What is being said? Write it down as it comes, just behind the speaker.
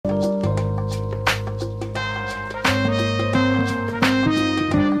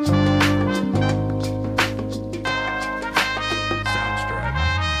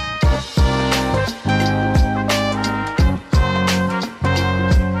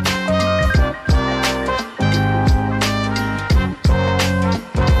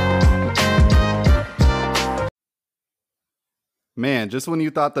Man, just when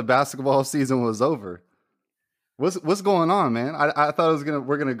you thought the basketball season was over. What's going on, man? I thought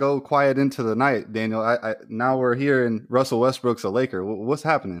we're gonna go quiet into the night, Daniel. Now we're here and Russell Westbrook's a Laker. What's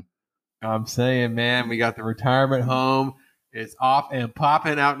happening? I'm saying, man, we got the retirement home. It's off and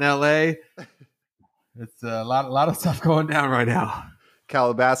popping out in LA. It's a lot of stuff going down right now.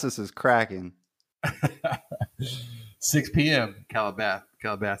 Calabasas is cracking. 6 p.m.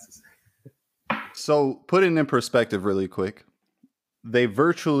 Calabasas. So put it in perspective really quick. They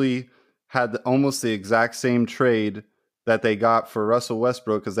virtually had almost the exact same trade that they got for Russell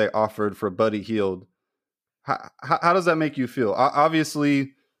Westbrook as they offered for Buddy Hield. How does that make you feel?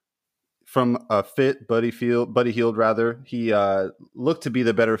 Obviously, from a fit, Buddy Hield rather, he looked to be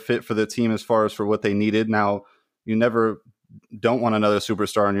the better fit for the team as far as for what they needed. Now, you never don't want another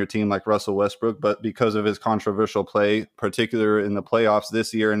superstar on your team like Russell Westbrook, but because of his controversial play, particularly in the playoffs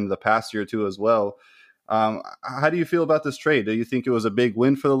this year and the past year too as well. How do you feel about this trade? Do you think it was a big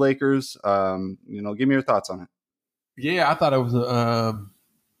win for the Lakers? Give me your thoughts on it. Yeah, I thought it was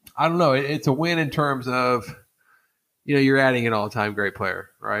I don't know. It's a win in terms of, you're adding an all-time great player,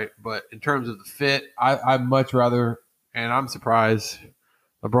 right? But in terms of the fit, I'd much rather, and I'm surprised,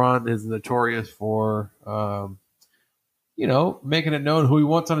 LeBron is notorious for, making it known who he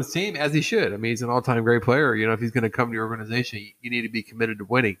wants on his team, as he should. I mean, he's an all-time great player. If he's going to come to your organization, you need to be committed to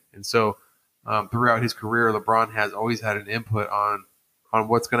winning. And so throughout his career, LeBron has always had an input on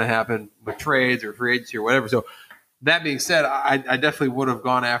what's going to happen with trades or free agency or whatever. So that being said, I definitely would have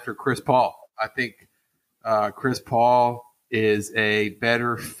gone after Chris Paul. I think Chris Paul is a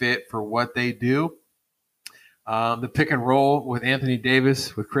better fit for what they do. The pick and roll with Anthony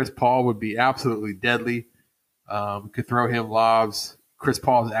Davis with Chris Paul would be absolutely deadly. Could throw him lobs. Chris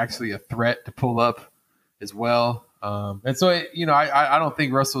Paul is actually a threat to pull up as well. And so, I don't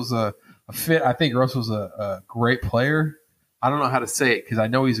think Russell's a fit. I think Russell's a great player. I don't know how to say it because I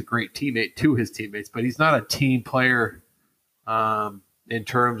know he's a great teammate to his teammates, but he's not a team player in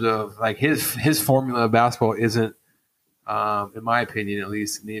terms of like his formula of basketball isn't, in my opinion, at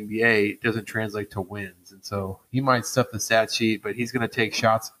least in the NBA, it doesn't translate to wins. And so he might stuff the stat sheet, but he's going to take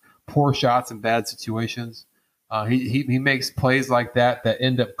poor shots in bad situations. He makes plays like that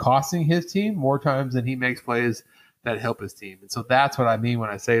end up costing his team more times than he makes plays that help his team. And so that's what I mean when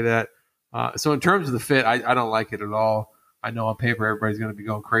I say that. So in terms of the fit, I don't like it at all. I know on paper everybody's going to be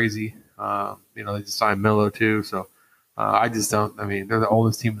going crazy. They just signed Melo too. So I just don't. I mean, they're the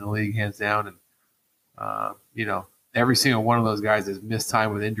oldest team in the league, hands down. And, every single one of those guys has missed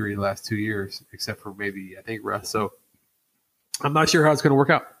time with injury the last 2 years, except for maybe, I think, Russ. So I'm not sure how it's going to work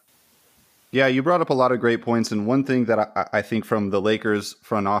out. Yeah, you brought up a lot of great points. And one thing that I think from the Lakers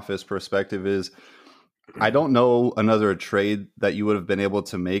front office perspective is I don't know another trade that you would have been able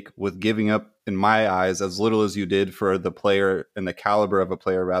to make with giving up, in my eyes, as little as you did for the player and the caliber of a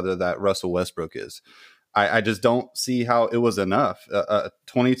player, rather, that Russell Westbrook is. I just don't see how it was enough.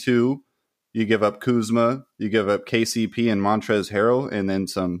 22, you give up Kuzma, you give up KCP and Montrezl Harrell, and then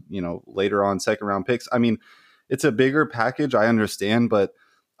some, later on second round picks. I mean, it's a bigger package, I understand, but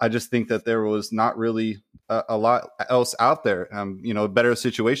I just think that there was not really a lot else out there. A better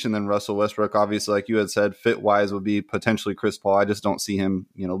situation than Russell Westbrook. Obviously, like you had said, fit wise would be potentially Chris Paul. I just don't see him,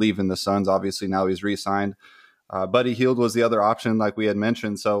 leaving the Suns. Obviously, now he's re-signed. Buddy Hield was the other option, like we had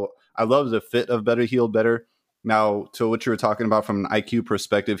mentioned. So I love the fit of Buddy Hield better. Now, to what you were talking about from an IQ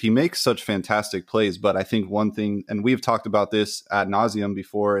perspective, he makes such fantastic plays. But I think one thing, and we've talked about this ad nauseum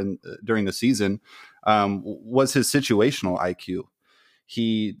before and during the season, was his situational IQ.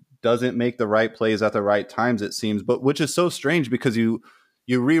 He doesn't make the right plays at the right times, it seems, but which is so strange because you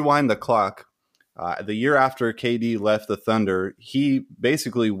rewind the clock. The year after KD left the Thunder, he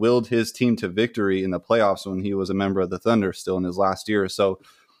basically willed his team to victory in the playoffs when he was a member of the Thunder still in his last year. So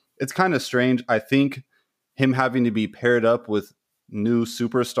it's kind of strange. I think him having to be paired up with new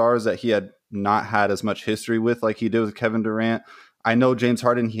superstars that he had not had as much history with, like he did with Kevin Durant. I know James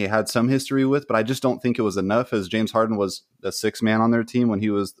Harden he had some history with, but I just don't think it was enough, as James Harden was the sixth man on their team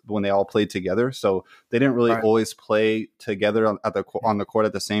when they all played together. So they didn't really always play together on the court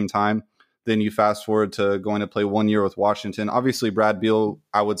at the same time. Then you fast forward to going to play 1 year with Washington. Obviously, Brad Beal,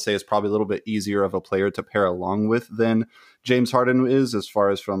 I would say, is probably a little bit easier of a player to pair along with than James Harden is, as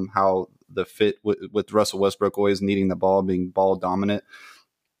far as from how the fit with Russell Westbrook always needing the ball, being ball dominant.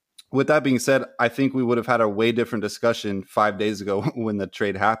 With that being said, I think we would have had a way different discussion 5 days ago when the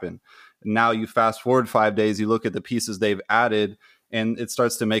trade happened. Now you fast forward 5 days, you look at the pieces they've added, and it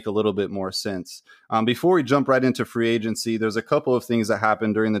starts to make a little bit more sense. Before we jump right into free agency, there's a couple of things that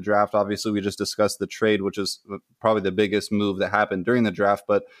happened during the draft. Obviously, we just discussed the trade, which is probably the biggest move that happened during the draft,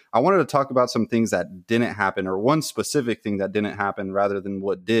 but I wanted to talk about some things that didn't happen, or one specific thing that didn't happen rather than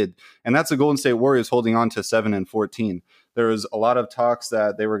what did, and that's the Golden State Warriors holding on to 7-14. There was a lot of talks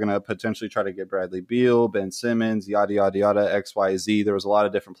that they were going to potentially try to get Bradley Beal, Ben Simmons, yada, yada, yada, X, Y, Z. There was a lot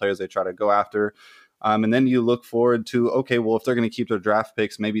of different players they try to go after. And then you look forward to, okay, well, if they're going to keep their draft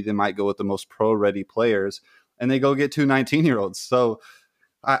picks, maybe they might go with the most pro-ready players, and they go get 2 19-year-olds. So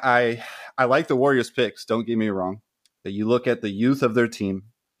I like the Warriors picks, don't get me wrong. You look at the youth of their team.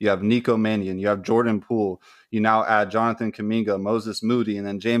 You have Nico Mannion. You have Jordan Poole. You now add Jonathan Kuminga, Moses Moody, and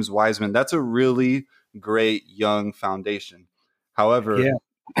then James Wiseman. That's a really great young foundation. However,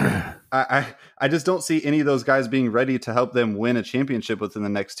 I just don't see any of those guys being ready to help them win a championship within the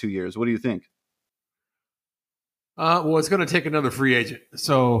next 2 years. What do you think? Well, it's going to take another free agent,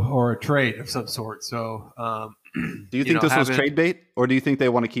 or a trade of some sort. So, do you think this was trade bait, or do you think they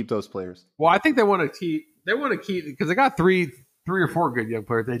want to keep those players? Well, I think they want to keep. They want to keep because they got three or four good young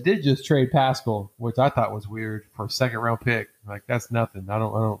players. They did just trade Pascal, which I thought was weird, for a second round pick. Like, that's nothing. I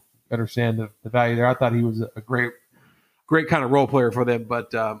don't understand the value there. I thought he was a great kind of role player for them,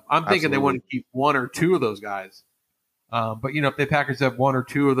 but I'm thinking they want to keep one or two of those guys. But if they package up one or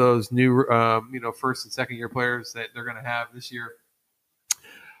two of those new first and second year players that they're going to have this year,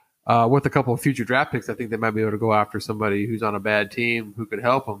 with a couple of future draft picks, I think they might be able to go after somebody who's on a bad team who could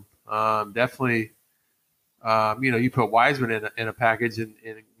help them. Definitely. You put Wiseman in a package and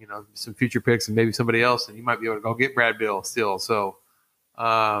some future picks and maybe somebody else, and you might be able to go get Brad Beal still. So,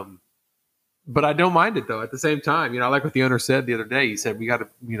 but I don't mind it though. At the same time, I like what the owner said the other day. He said we got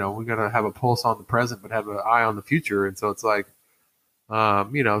to have a pulse on the present, but have an eye on the future. And so it's like,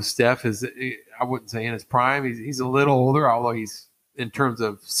 Steph is, I wouldn't say in his prime. He's a little older, although he's in terms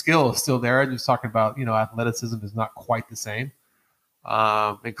of skill is still there. Just talking about athleticism is not quite the same.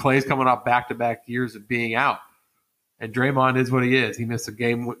 And Clay's coming off back-to-back years of being out, and Draymond is what he is. He missed a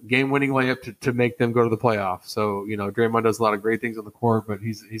game-winning layup to make them go to the playoffs. So Draymond does a lot of great things on the court, but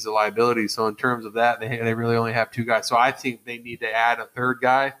he's a liability. So in terms of that, they really only have two guys. So I think they need to add a third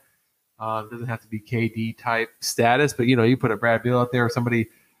guy. It doesn't have to be KD type status, but you put a Brad Beal out there or somebody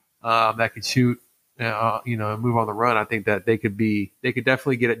that could shoot, and move on the run. I think that they could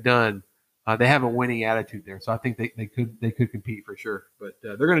definitely get it done. They have a winning attitude there, so I think they could compete for sure. But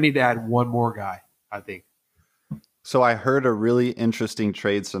they're going to need to add one more guy, I think. So I heard a really interesting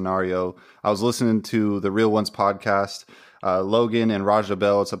trade scenario. I was listening to the Real Ones podcast. Logan and Raja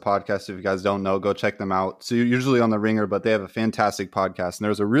Bell, it's a podcast. If you guys don't know, go check them out. So you're usually on the Ringer, but they have a fantastic podcast. And there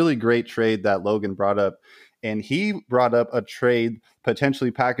was a really great trade that Logan brought up. And he brought up a trade potentially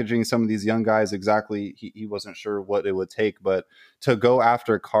packaging some of these young guys exactly. He wasn't sure what it would take, but to go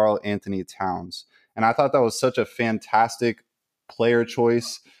after Karl Anthony Towns. And I thought that was such a fantastic player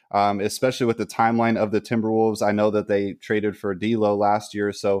choice, especially with the timeline of the Timberwolves. I know that they traded for D'Lo last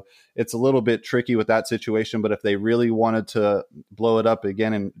year, so it's a little bit tricky with that situation. But if they really wanted to blow it up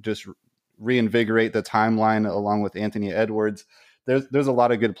again and just reinvigorate the timeline along with Anthony Edwards, there's a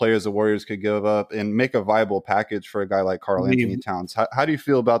lot of good players the Warriors could give up and make a viable package for a guy like Karl Anthony Towns. How do you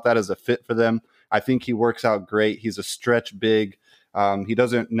feel about that as a fit for them? I think he works out great. He's a stretch big. He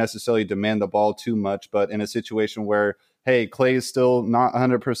doesn't necessarily demand the ball too much, but in a situation where, hey, Clay is still not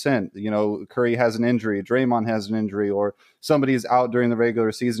 100%, Curry has an injury, Draymond has an injury, or somebody's out during the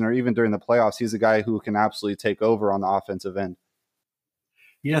regular season or even during the playoffs, he's a guy who can absolutely take over on the offensive end.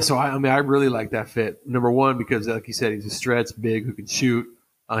 Yeah, so I really like that fit. Number one, because like you said, he's a stretch big who can shoot.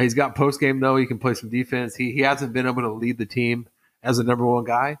 He's got post game though; he can play some defense. He hasn't been able to lead the team as a number one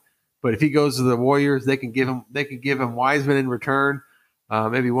guy, but if he goes to the Warriors, they can give him Wiseman in return,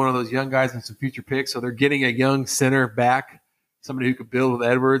 maybe one of those young guys and some future picks. So they're getting a young center back, somebody who could build with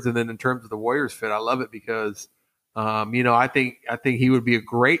Edwards. And then in terms of the Warriors fit, I love it because I think he would be a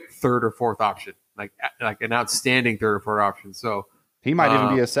great third or fourth option, like an outstanding third or fourth option. So. He might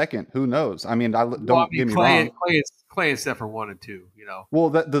even be a second. Who knows? I mean, don't get me wrong. Clay and Steph are 1 and 2.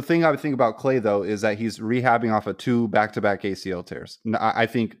 Well, the thing I would think about Clay though is that he's rehabbing off of 2 back-to-back ACL tears. I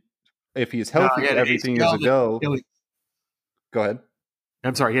think if he's healthy, everything is a go. Go ahead.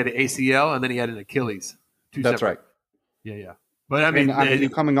 I'm sorry. He had an ACL and then he had an Achilles. That's right. Yeah. But I mean, you're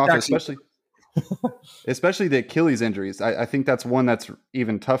coming off especially the Achilles injuries. I think that's one that's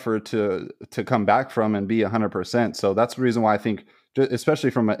even tougher to come back from and be 100%. So that's the reason why I think,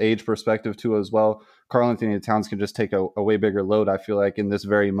 especially from an age perspective too as well, Karl Anthony Towns can just take a way bigger load, I feel like, in this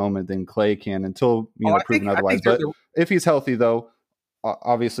very moment than Clay can until proven otherwise. But if he's healthy though,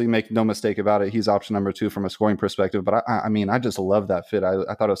 obviously, make no mistake about it, he's option number 2 from a scoring perspective. But I mean, I just love that fit.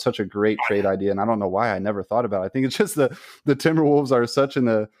 I thought it was such a great trade idea, and I don't know why I never thought about it. I think it's just the Timberwolves are such in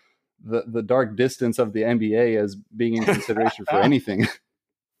the dark distance of the NBA as being in consideration for anything.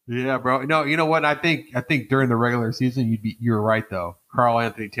 Yeah, bro. No, you know what? I think during the regular season, you're right though. Karl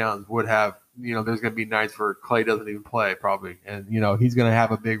Anthony Towns would have, there's going to be nights where Clay doesn't even play probably, and he's going to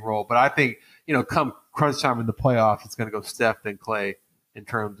have a big role. But I think come crunch time in the playoffs, it's going to go Steph then Clay in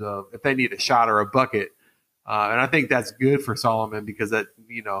terms of if they need a shot or a bucket. And I think that's good for Solomon because that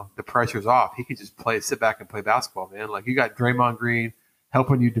the pressure's off. He can just sit back and play basketball, man. Like you got Draymond Green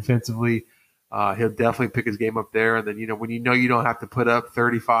helping you defensively. He'll definitely pick his game up there. And then, when you don't have to put up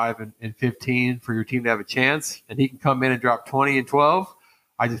 35 and 15 for your team to have a chance, and he can come in and drop 20 and 12,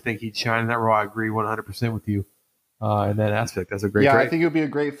 I just think he'd shine in that role. I agree 100% with you in that aspect. That's a great trade. I think it would be a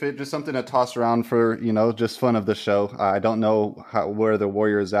great fit, just something to toss around for, just fun of the show. I don't know where the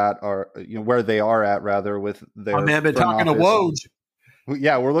Warriors at or, where they are at rather with their I've been talking to Woj.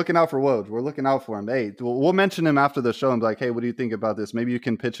 Yeah, we're looking out for Woj. We're looking out for him. Hey, we'll mention him after the show and be like, hey, what do you think about this? Maybe you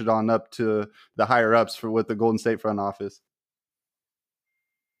can pitch it on up to the higher ups with the Golden State front office.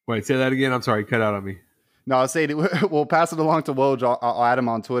 Wait, say that again. I'm sorry, cut out on me. No, I'll say we'll pass it along to Woj. I'll add him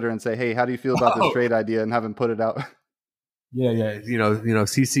on Twitter and say, hey, how do you feel about this trade idea and have him put it out? Yeah.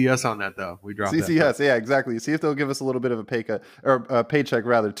 CCS on that though. We dropped CCS. Yeah, exactly. See if they'll give us a little bit of a pay cut or a paycheck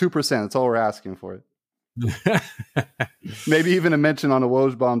rather. 2%. That's all we're asking for it. Maybe even a mention on a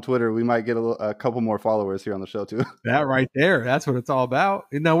Wojbomb Twitter. We might get a couple more followers here on the show too. That right there. That's what it's all about.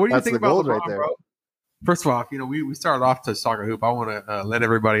 Now, what do you think about LeBron, right there? Bro? First of all, we started off to Soccer Hoop. I want to let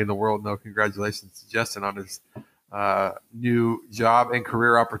everybody in the world know congratulations to Justin on his new job and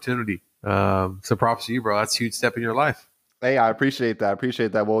career opportunity. So props to you, bro. That's a huge step in your life. Hey, I appreciate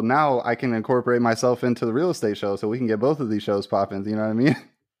that. Well, now I can incorporate myself into the real estate show so we can get both of these shows popping. You know what I mean?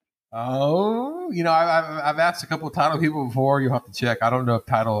 Oh, I've asked a couple of Tidal people before. You'll have to check. I don't know if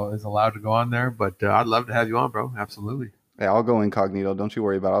Tidal is allowed to go on there, but I'd love to have you on, bro. Absolutely. Hey, I'll go incognito. Don't you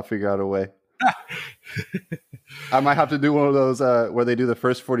worry about it. I'll figure out a way. I might have to do one of those where they do the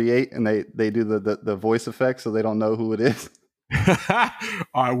first 48 and they do the voice effect so they don't know who it is.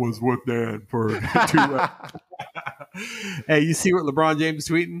 I was with Dan for 2 Hey, you see what LeBron James is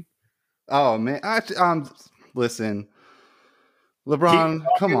tweeting? Oh, man. Listen. LeBron,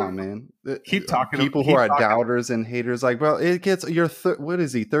 come on, man. Keep talking. People who are doubters and haters, like, bro, it gets what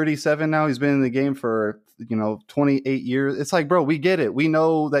is he, 37 now? He's been in the game for 28 years. It's like, bro, we get it. We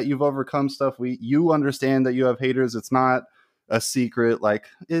know that you've overcome stuff. You understand that you have haters. It's not a secret. Like,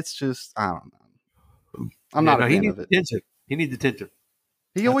 it's just, I don't know. I'm not a fan of it. Attention. He needs attention.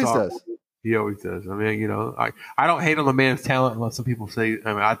 He always does. He always does. I mean, I don't hate on the man's talent unless some people say.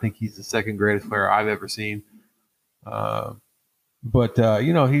 I think he's the second greatest player I've ever seen. But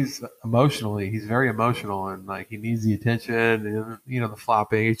he's very emotional, and like he needs the attention, and the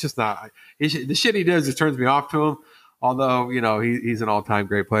flopping. It's just not the shit he does. It turns me off to him. Although he's an all-time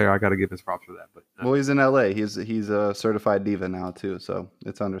great player, I got to give his props for that. But well, he's in LA. He's a certified diva now too, so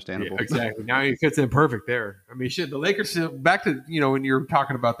it's understandable. Yeah, exactly. Now he fits in perfect there. I mean, shit. The Lakers, back to when you're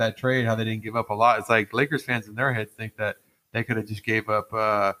talking about that trade, how they didn't give up a lot. It's like Lakers fans in their heads think that they could have just gave up,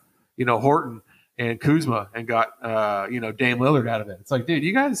 Horton and Kuzma and got Dame Lillard out of it. It's like, dude,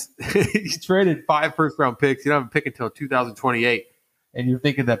 you guys you traded 5 first-round picks. You don't have a pick until 2028, and you're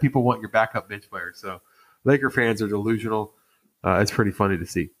thinking that people want your backup bench players. So Laker fans are delusional. It's pretty funny to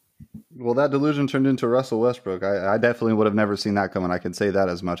see. Well, that delusion turned into Russell Westbrook. I definitely would have never seen that coming. I can say that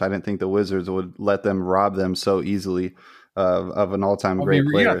as much. I didn't think the Wizards would let them rob them so easily of an all-time great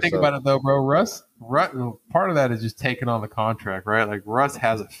player. You got to think about it, though, bro. Russ, part of that is just taking on the contract, right? Like, Russ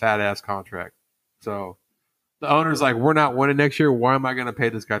has a fat-ass contract. So the owner's like, we're not winning next year. Why am I going to pay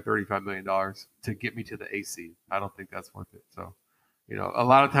this guy $35 million to get me to the AC? I don't think that's worth it. So, a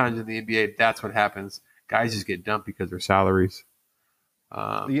lot of times in the NBA, that's what happens. Guys just get dumped because of their salaries.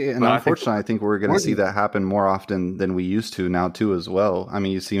 And unfortunately, I think we're going to see that happen more often than we used to now, too, as well. I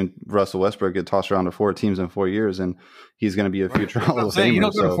mean, you've seen Russell Westbrook get tossed around to 4 teams in 4 years, and he's going to be a future Hall of Famer. You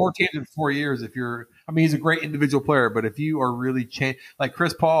don't go to 4 teams in 4 years if you're – I mean, he's a great individual player, but if you are really like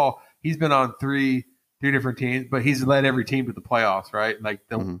Chris Paul, he's been on three different teams, but he's led every team to the playoffs, right? Like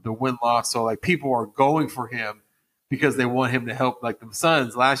the win-loss. So, like, people are going for him because they want him to help. Like the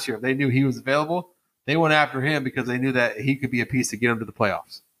Suns last year, if they knew he was available – they went after him because they knew that he could be a piece to get them to the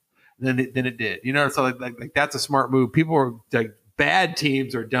playoffs. Then it did. So like that's a smart move. People are like bad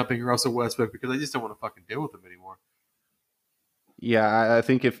teams are dumping Russell Westbrook because they just don't want to fucking deal with him anymore. Yeah, I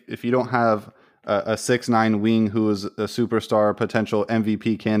think if you don't have a 6'9" wing who is a superstar, potential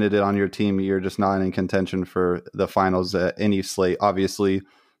MVP candidate on your team, you're just not in contention for the finals at any slate. Obviously,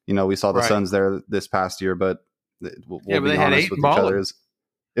 we saw the Right. Suns there this past year, but we'll But be they had honest Ayton with each other. balling.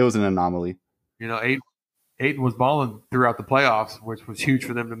 It was an anomaly. Ayton was balling throughout the playoffs, which was huge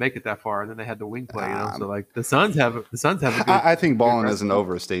for them to make it that far. And then they had the wing play, So like the Suns have a good. I think balling is an resume.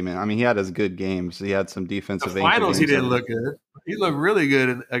 overstatement. I mean, he had his good games. He had some The defensive finals, he games. didn't look good. He looked really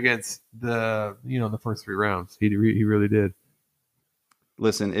good against the first 3 rounds. He really did.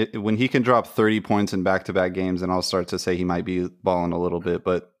 Listen, when he can drop 30 points in back-to-back games, then I'll start to say he might be balling a little bit.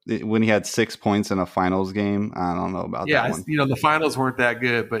 But when he had 6 points in a finals game, I don't know about that one. The finals weren't that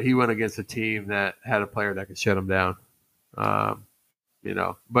good, but he went against a team that had a player that could shut him down. But you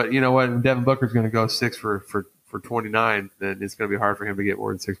know what? When Devin Booker's going to go 6 for 29, then it's going to be hard for him to get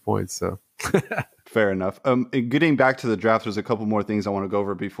more than 6 points. So. Fair enough. Getting back to the draft, there's a couple more things I want to go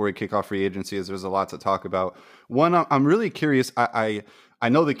over before we kick off free agency, as there's a lot to talk about. One, I'm really curious. I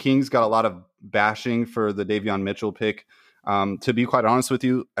know the Kings got a lot of bashing for the Davion Mitchell pick. To be quite honest with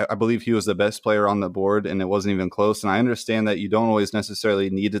you, I believe he was the best player on the board, and it wasn't even close. And I understand that you don't always necessarily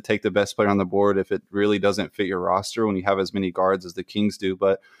need to take the best player on the board if it really doesn't fit your roster when you have as many guards as the Kings do.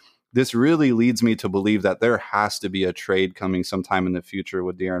 But this really leads me to believe that there has to be a trade coming sometime in the future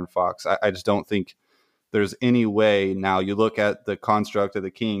with De'Aaron Fox. I just don't think there's any way. Now you look at the construct of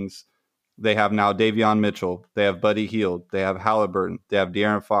the Kings, they have now Davion Mitchell, they have Buddy Hield, they have Halliburton, they have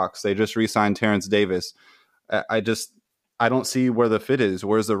De'Aaron Fox, they just re-signed Terrence Davis. I don't see where the fit is.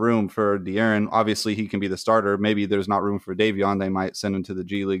 Where's the room for De'Aaron? Obviously he can be the starter. Maybe there's not room for Davion. They might send him to the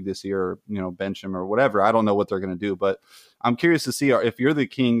G League this year, or bench him or whatever. I don't know what they're going to do, but I'm curious to see if you're the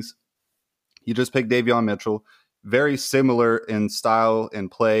Kings, you just picked Davion Mitchell, very similar in style and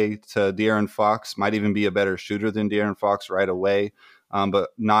play to De'Aaron Fox, might even be a better shooter than De'Aaron Fox right away, but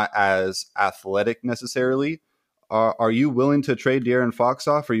not as athletic necessarily. Are you willing to trade De'Aaron Fox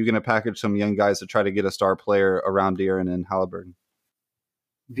off, or are you going to package some young guys to try to get a star player around De'Aaron and Halliburton?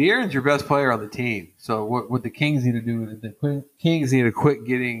 De'Aaron's your best player on the team. So what the Kings need to do is the Kings need to quit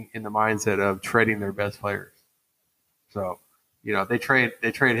getting in the mindset of trading their best players. So, if they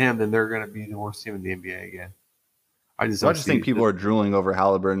trade him, then they're going to be the worst team in the NBA again. I just think people are drooling over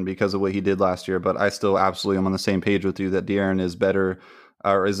Halliburton because of what he did last year, but I still absolutely am on the same page with you that De'Aaron is better,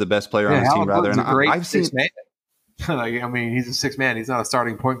 or is the best player on the team rather. And I've seen, man. He's a 6 man. He's not a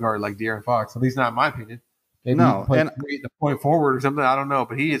starting point guard like De'Aaron Fox. At least not in my opinion. Maybe no, and the point forward or something. I don't know,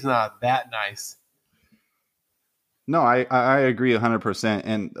 but he is not that nice. No, I agree 100%.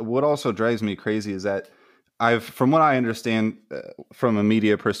 And what also drives me crazy is that from what I understand from a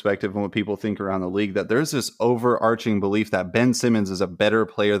media perspective and what people think around the league, that there's this overarching belief that Ben Simmons is a better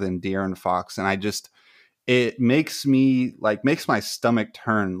player than De'Aaron Fox. And it makes my stomach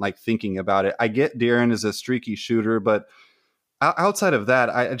turn, thinking about it. I get De'Aaron is a streaky shooter, but outside of that,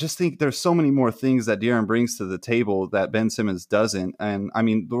 I just think there's so many more things that De'Aaron brings to the table that Ben Simmons doesn't. And I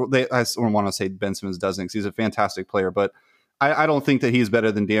mean, I don't want to say Ben Simmons doesn't, because he's a fantastic player, but I don't think that he's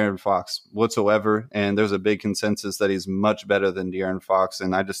better than De'Aaron Fox whatsoever. And there's a big consensus that he's much better than De'Aaron Fox.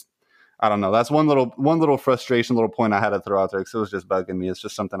 And I don't know. That's one little frustration, little point I had to throw out there, because it was just bugging me. It's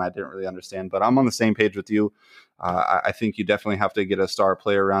just something I didn't really understand. But I'm on the same page with you. I think you definitely have to get a star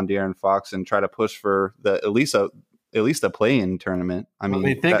player around De'Aaron Fox and try to push for at least a play-in tournament. I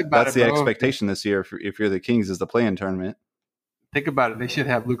mean that's the expectation this year if you're the Kings, is the play-in tournament. Think about it. They should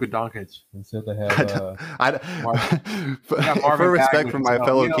have Luka Doncic instead. They have for respect for my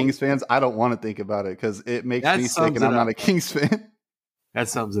fellow Kings fans, I don't want to think about it because it makes me sick, and I'm not a Kings fan. That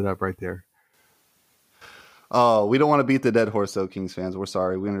sums it up right there. Oh, we don't want to beat the dead horse, though, Kings fans. We're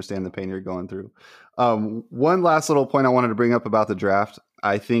sorry. We understand the pain you're going through. One last little point I wanted to bring up about the draft.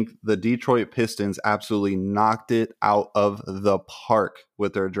 I think the Detroit Pistons absolutely knocked it out of the park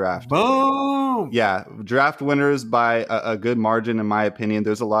with their draft. Boom! Yeah, draft winners by a good margin, in my opinion.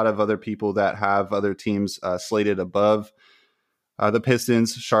 There's a lot of other people that have other teams slated above the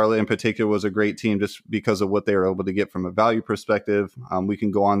Pistons. Charlotte in particular was a great team just because of what they were able to get from a value perspective. We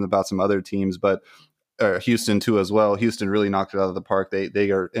can go on about some other teams, but Houston too as well. Houston really knocked it out of the park.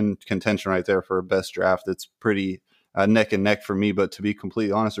 They are in contention right there for a best draft. It's pretty neck and neck for me. But to be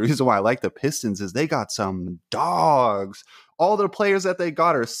completely honest, the reason why I like the Pistons is they got some dogs. All the players that they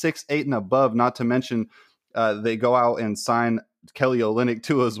got are 6'8" and above. Not to mention they go out and sign Kelly Olynyk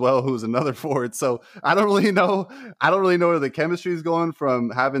too as well, who's another forward. So I don't really know where the chemistry is going from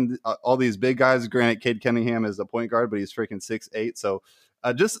having all these big guys. Granted, Cade Cunningham is a point guard, but he's freaking 6'8". So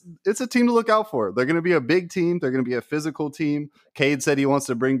it's a team to look out for. They're going to be a big team. They're going to be a physical team. Cade said he wants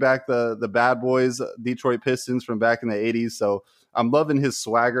to bring back the bad boys, Detroit Pistons from back in the 80s. So I'm loving his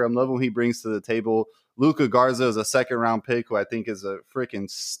swagger. I'm loving what he brings to the table. Luka Garza is a second-round pick who I think is a freaking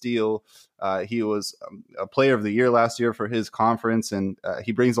steal. He was a player of the year last year for his conference, and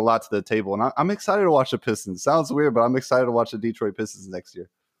he brings a lot to the table. And I'm excited to watch the Pistons. Sounds weird, but I'm excited to watch the Detroit Pistons next year.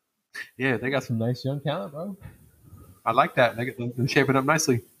 Yeah, they got some nice young talent, bro. I like that. They're shaping up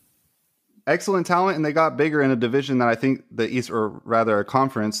nicely. Excellent talent, and they got bigger in a division that I think the East, or rather a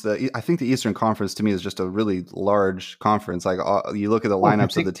conference. I think the Eastern Conference to me is just a really large conference. Like you look at the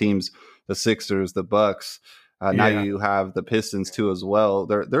lineups of the teams, the Sixers, the Bucks. Now you have the Pistons too as well.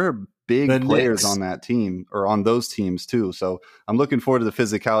 There are big players on that team, or on those teams too. So I'm looking forward to the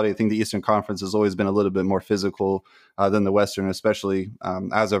physicality. I think the Eastern Conference has always been a little bit more physical than the Western, especially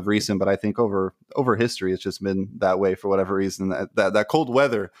as of recent. But I think over history, it's just been that way for whatever reason. That cold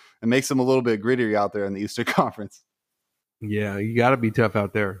weather, it makes them a little bit grittier out there in the Eastern Conference. Yeah, you got to be tough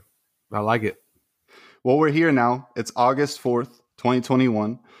out there. I like it. Well, we're here now. It's August 4th,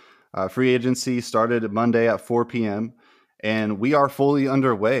 2021. Free agency started Monday at 4 p.m. and we are fully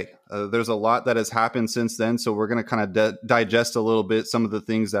underway. There's a lot that has happened since then, so we're going to kind of digest a little bit some of the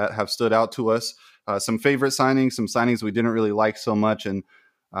things that have stood out to us, some favorite signings, some signings we didn't really like so much, and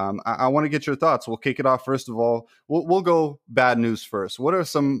I want to get your thoughts. We'll kick it off. First of all, we'll go bad news first. What are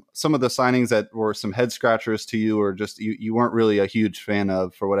some of the signings that were some head scratchers to you, or just you weren't really a huge fan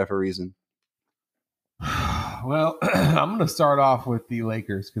of for whatever reason? Well, I'm going to start off with the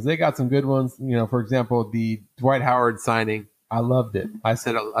Lakers because they got some good ones. You know, for example, the Dwight Howard signing, I loved it. I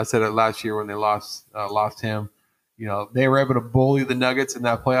said it last year when they lost him. You know, they were able to bully the Nuggets in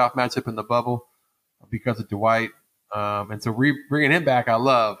that playoff matchup in the bubble because of Dwight. And so bringing him back, I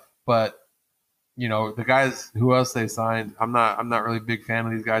love. But you know, the guys who else they signed, I'm not really a big fan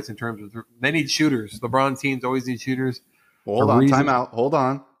of these guys in terms of they need shooters. LeBron teams always need shooters. Well, hold on, time out. Hold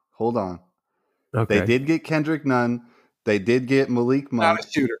on. Okay. They did get Kendrick Nunn. They did get Malik Monk. Not a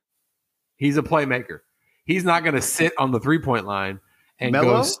shooter. He's a playmaker. He's not going to sit on the 3-point line and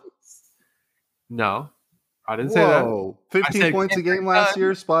Melo? go. No, I didn't say that. 15 points a game last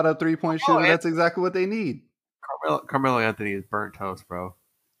year, spot up 3-point shooter. That's exactly what they need. Carmelo Anthony is burnt toast, bro.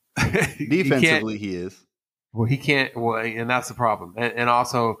 Defensively, he is. Well, he can't. Well, and that's the problem. And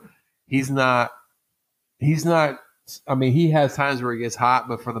also, he's not. I mean, he has times where he gets hot,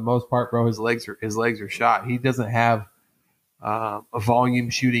 but for the most part, bro, his legs are shot. He doesn't have a volume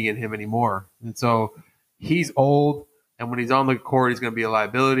shooting in him anymore, and so he's old. And when he's on the court, he's going to be a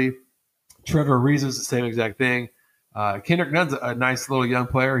liability. Trevor Ariza is the same exact thing. Kendrick Nunn's a nice little young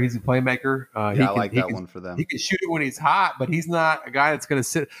player. He's a playmaker. I like that one for them. He can shoot it when he's hot, but he's not a guy that's going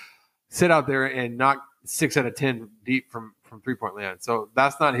to sit out there and knock 6 out of 10 deep from 3-point land. So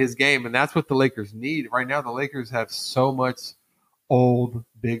that's not his game, and that's what the Lakers need right now. The Lakers have so much old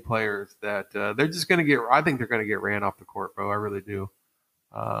big players that they're just going to get. I think they're going to get ran off the court, bro. I really do.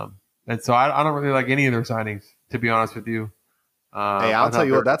 And so I don't really like any of their signings, to be honest with you. Hey, I'll tell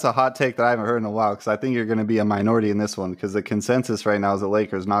you what, that's a hot take that I haven't heard in a while, because I think you're going to be a minority in this one, because the consensus right now is the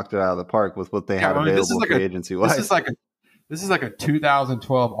Lakers knocked it out of the park with what they had available free agency-wise. This is like a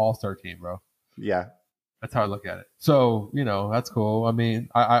 2012 All-Star team, bro. Yeah. That's how I look at it. So, you know, that's cool. I mean,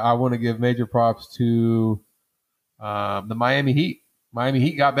 I want to give major props to the Miami Heat. Miami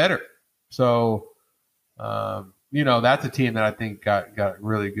Heat got better. So, you know, that's a team that I think got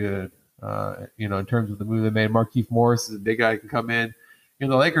really good, you know, in terms of the move they made. Markieff Morris is a big guy who can come in. You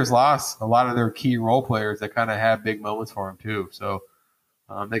know, the Lakers lost a lot of their key role players that kind of have big moments for them, too. So,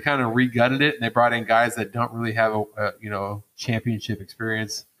 they kind of re-gutted it, and they brought in guys that don't really have a championship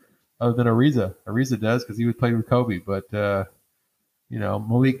experience. Other than Ariza. Ariza does because he was playing with Kobe. But, you know,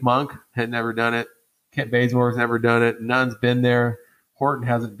 Malik Monk had never done it. Kent Bazemore's never done it. Nunn's been there. Horton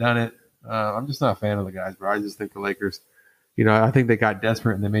hasn't done it. I'm just not a fan of the guys, bro. I just think the Lakers, you know, I think they got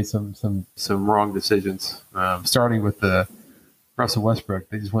desperate and they made some wrong decisions. Starting with the Russell Westbrook.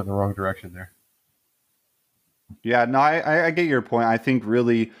 They just went in the wrong direction there. Yeah, no, I get your point. I think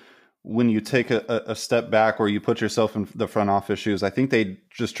really when you take a step back or you put yourself in the front office shoes, I think they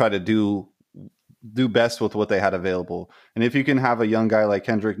just try to do best with what they had available. And if you can have a young guy like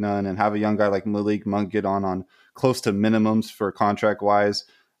Kendrick Nunn and have a young guy like Malik Monk get on close to minimums for contract wise,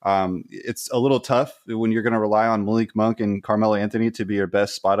 it's a little tough when you're going to rely on Malik Monk and Carmelo Anthony to be your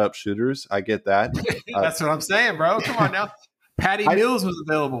best spot up shooters. I get that. That's what I'm saying, bro. Come on now. Patty Mills was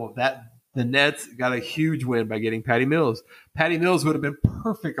available. The Nets got a huge win by getting Patty Mills. Patty Mills would have been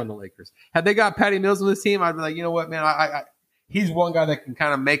perfect on the Lakers. Had they got Patty Mills on this team, I'd be like, you know what, man, he's one guy that can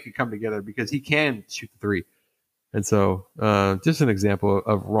kind of make it come together because he can shoot the three. And so just an example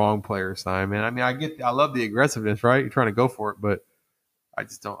of wrong player sign, man. I mean, I love the aggressiveness, right? You're trying to go for it, but I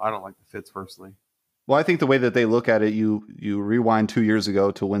don't like the fits personally. Well, I think the way that they look at it, you rewind 2 years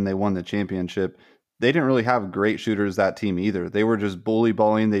ago to when they won the championship. They didn't really have great shooters, that team either. They were just bully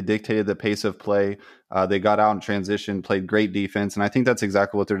balling. They dictated the pace of play. They got out in transition, played great defense, and I think that's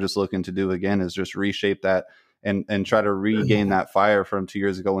exactly what they're just looking to do again, is just reshape that and try to regain that fire from 2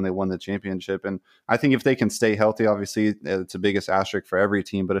 years ago when they won the championship. And I think if they can stay healthy, obviously it's the biggest asterisk for every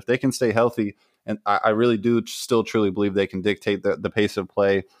team, but if they can stay healthy, and I really do still truly believe they can dictate the pace of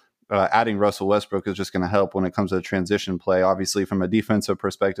play. Adding Russell Westbrook is just going to help when it comes to the transition play. Obviously, from a defensive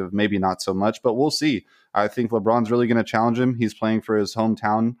perspective, maybe not so much, but we'll see. I think LeBron's really going to challenge him. He's playing for his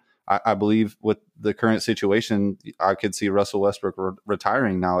hometown. I believe with the current situation, I could see Russell Westbrook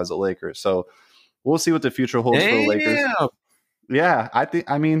retiring now as a Laker. So we'll see what the future holds for the Lakers. Yeah,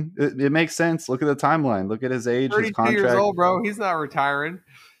 I mean, it makes sense. Look at the timeline. Look at his age, his contract. 32 years old, bro. He's not retiring.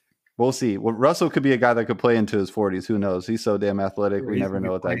 We'll see. Well, Russell could be a guy that could play into his 40s. Who knows? He's so damn athletic. We never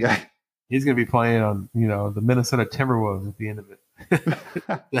know with that guy. He's going to be playing on, the Minnesota Timberwolves at the end of it.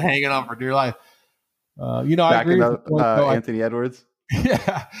 They're hanging on for dear life. I agree with Anthony Edwards.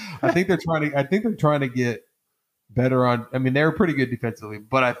 Yeah, I think they're trying to get better on. I mean, they were pretty good defensively,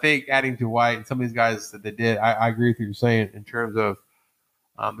 but I think adding Dwight and some of these guys that they did, I agree with what you're saying in terms of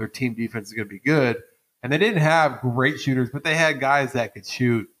their team defense is going to be good. And they didn't have great shooters, but they had guys that could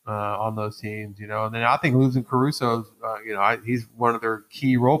shoot on those teams, And then I think losing Caruso, he's one of their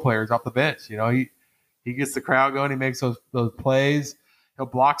key role players off the bench. He gets the crowd going. He makes those plays. He'll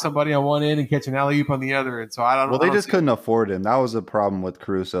block somebody on one end and catch an alley-oop on the other. And so I don't know. Well, they just couldn't afford him. That was a problem with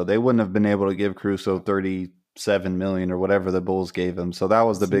Caruso. They wouldn't have been able to give Caruso $37 million or whatever the Bulls gave him. So that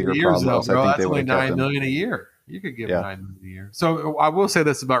was the bigger problem. Though, bro, that's only $9 million a year. You could give him $9 million a year. So I will say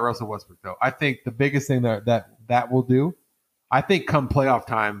this about Russell Westbrook, though. I think the biggest thing that will do, I think come playoff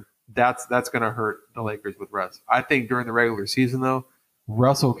time, that's going to hurt the Lakers with Russ. I think during the regular season, though,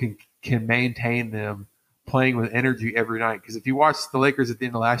 Russell can maintain them playing with energy every night. Because if you watch the Lakers at the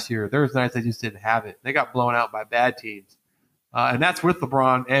end of last year, there was nights they just didn't have it. They got blown out by bad teams. And that's with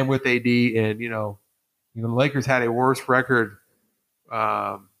LeBron and with AD. And, the Lakers had a worse record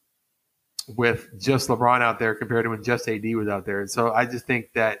with just LeBron out there compared to when just AD was out there. And so I just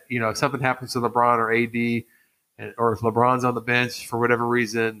think that, if something happens to LeBron or AD, or if LeBron's on the bench for whatever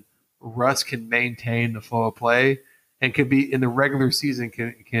reason, Russ can maintain the flow of play and can be in the regular season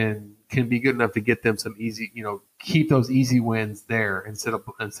can be good enough to get them some easy, keep those easy wins there instead of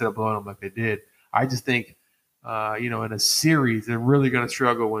blowing them like they did. I just think, in a series, they're really going to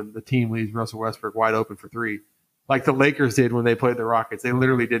struggle when the team leaves Russell Westbrook wide open for three. Like the Lakers did when they played the Rockets. They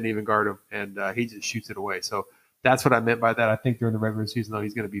literally didn't even guard him, and he just shoots it away. So that's what I meant by that. I think during the regular season, though,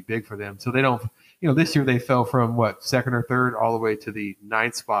 he's going to be big for them. So they don't – this year they fell from, second or third all the way to the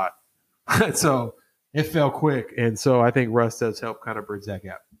 9th spot. So it fell quick. And so I think Russ does help kind of bridge that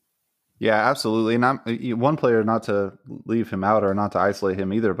gap. Yeah, absolutely. And one player, not to leave him out or not to isolate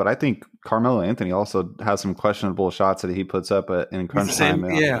him either, but I think Carmelo Anthony also has some questionable shots that he puts up in crunch time.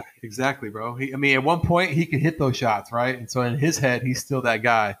 Yeah, exactly, bro. At one point, he could hit those shots, right? And so in his head, he's still that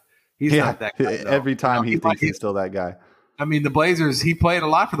guy. He's not that guy. Every time he thinks he's still that guy. I mean, the Blazers, he played a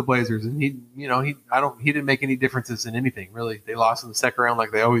lot for the Blazers, and he didn't make any differences in anything, really. They lost in the second round like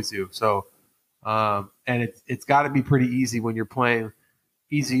they always do. So, and it's got to be pretty easy when you're playing –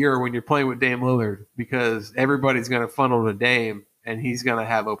 easier when you're playing with Dame Lillard because everybody's going to funnel to Dame and he's going to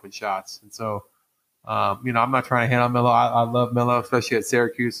have open shots. And so, I'm not trying to hit on Melo. I love Melo, especially at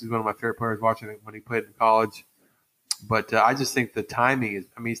Syracuse. He's one of my favorite players watching it when he played in college. But I just think the timing is,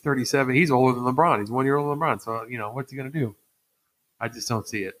 he's 37. He's older than LeBron. He's 1 year older than LeBron. So, what's he going to do? I just don't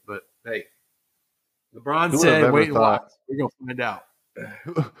see it. But, hey, LeBron said, wait and watch. We're going to find out.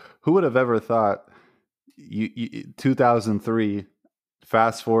 Who would have ever thought 2003 –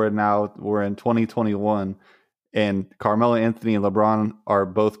 fast forward now, we're in 2021, and Carmelo Anthony and LeBron are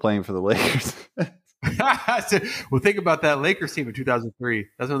both playing for the Lakers. Well, think about that Lakers team in 2003.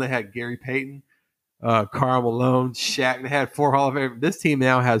 That's when they had Gary Payton, Karl Malone, Shaq. They had 4 Hall of Famers. This team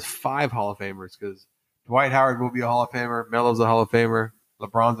now has 5 Hall of Famers because Dwight Howard will be a Hall of Famer, Melo's a Hall of Famer,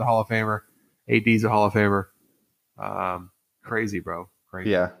 LeBron's a Hall of Famer, AD's a Hall of Famer. Crazy, bro. Crazy.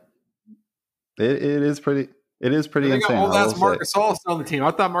 Yeah. It is pretty – It is pretty insane. Oh, that's Marc Gasol still on the team.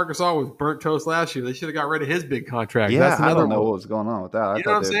 I thought Marc Gasol was burnt toast last year. They should have got rid of his big contract. Yeah, that's I don't know what was going on with that. You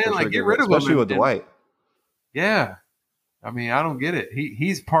know what I'm saying? Like, get rid of him. Especially with Dwight. Yeah. I mean, I don't get it.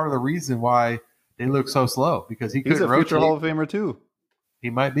 He's part of the reason why they look so slow because he couldn't rotate. He's a future Hall of Famer, too. He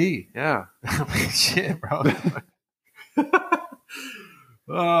might be. Yeah. Shit, bro.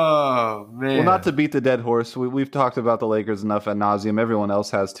 Oh man. Well, not to beat the dead horse, we've talked about the Lakers enough ad nauseum. Everyone else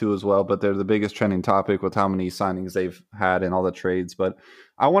has too as well, but they're the biggest trending topic with how many signings they've had and all the trades. But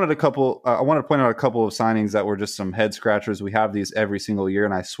I wanted to point out a couple of signings that were just some head scratchers. We have these every single year,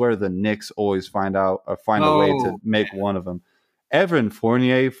 and I swear the Knicks always find a way to make one of them. Evan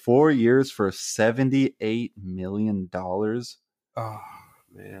Fournier, 4 years for $78 million. Oh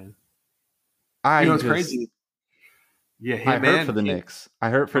man. It's crazy. Yeah, I hurt for the Knicks.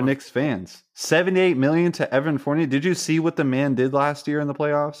 I hurt for Knicks fans. $78 million to Evan Fournier. Did you see what the man did last year in the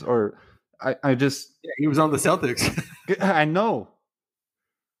playoffs? Or he was on the Celtics. I know.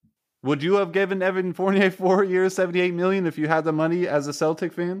 Would you have given Evan Fournier 4 years, $78 million if you had the money as a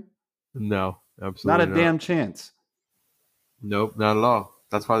Celtic fan? No, absolutely not. Damn chance. Nope, not at all.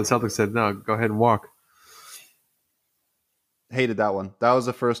 That's why the Celtics said no. Go ahead and walk. Hated that one. That was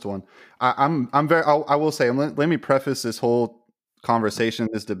the first one. I will say, let me preface this whole conversation,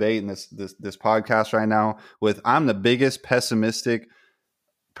 this debate, and this podcast right now with I'm the biggest pessimistic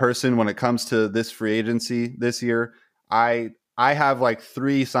person when it comes to this free agency this year. I have like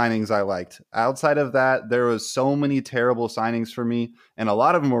 3 signings I liked. Outside of that, there was so many terrible signings for me, and a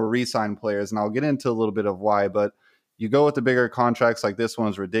lot of them were re-signed players, and I'll get into a little bit of why, but you go with the bigger contracts like this one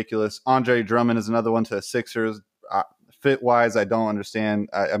is ridiculous. Andre Drummond is another one to the Sixers. Fit-wise, I don't understand.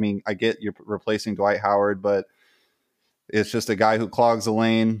 I mean, I get you're replacing Dwight Howard, but it's just a guy who clogs the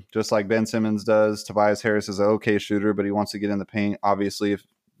lane, just like Ben Simmons does. Tobias Harris is an okay shooter, but he wants to get in the paint. Obviously, if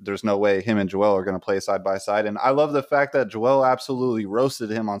there's no way him and Joel are going to play side by side. And I love the fact that Joel absolutely roasted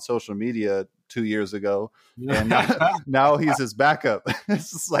him on social media 2 years ago, and now he's his backup.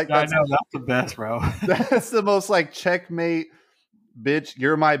 It's just like I know that's the best, bro. That's the most like checkmate, bitch.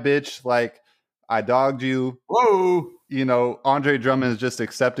 You're my bitch. Like I dogged you. Whoa. Andre Drummond is just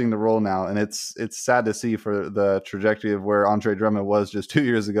accepting the role now, and it's sad to see for the trajectory of where Andre Drummond was just 2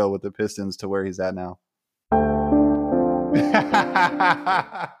 years ago with the Pistons to where he's at now.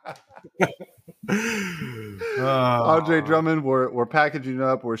 Andre Drummond, we're packaging you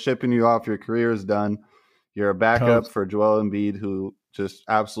up. We're shipping you off. Your career is done. You're a backup for Joel Embiid, who just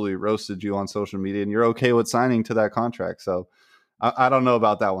absolutely roasted you on social media, and you're okay with signing to that contract. So I don't know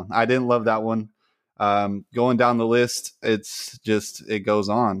about that one. I didn't love that one. Going down the list, it goes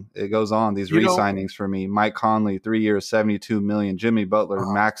on. It goes on. These re-signings for me. Mike Conley, 3 years, $72 million. Jimmy Butler,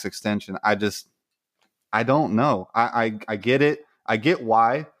 max extension. I don't know. I get it. I get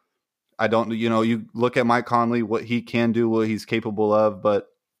why. I don't, you look at Mike Conley, what he can do, what he's capable of, but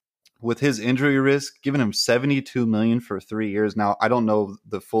with his injury risk, giving him $72 million for 3 years. Now, I don't know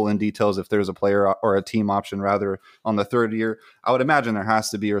the full in details if there's a player or a team option rather on the third year. I would imagine there has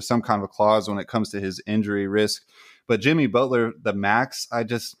to be, or some kind of a clause when it comes to his injury risk. But Jimmy Butler, the max,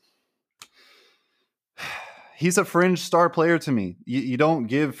 he's a fringe star player to me. You don't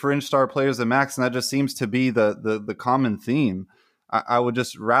give fringe star players the max, and that just seems to be the common theme. I would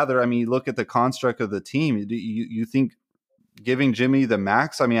just rather, look at the construct of the team. You think giving Jimmy the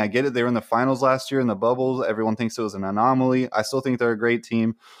max? I mean, I get it. They were in the finals last year in the bubbles. Everyone thinks it was an anomaly. I still think they're a great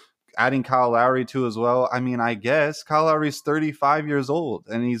team. Adding Kyle Lowry too as well. I mean, I guess Kyle Lowry's 35 years old,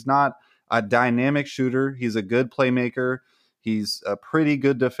 and he's not a dynamic shooter. He's a good playmaker. He's a pretty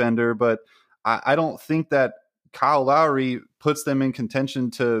good defender, but I don't think that Kyle Lowry puts them in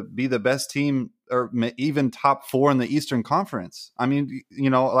contention to be the best team or even top 4 in the Eastern Conference. I mean,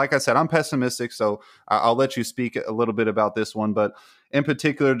 like I said, I'm pessimistic, so I'll let you speak a little bit about this one. But in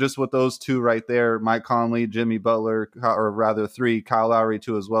particular, just with those 2 right there, Mike Conley, Jimmy Butler, or rather 3, Kyle Lowry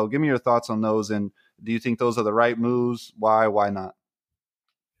too as well. Give me your thoughts on those, and do you think those are the right moves? Why not?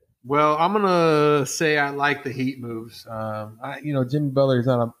 Well, I'm gonna say I like the Heat moves. Jimmy Butler is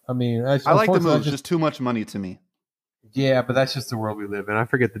not. I like the moves. Just too much money to me. Yeah, but that's just the world we live in. I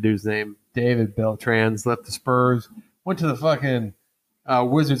forget the dude's name. David Beltrans left the Spurs, went to the fucking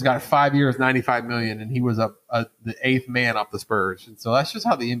Wizards, got 5 years, $95 million, and he was the 8th man off the Spurs. And so that's just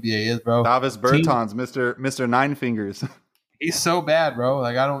how the NBA is, bro. Davis Bertans, Mr. Nine Fingers. He's so bad, bro.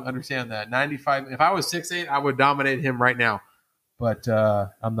 Like, I don't understand that. 95. If I was 6'8", I would dominate him right now. But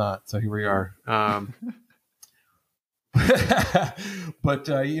I'm not, so here we are. But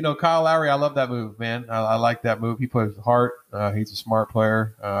Kyle Lowry, I love that move, man. I like that move. He plays with heart. He's a smart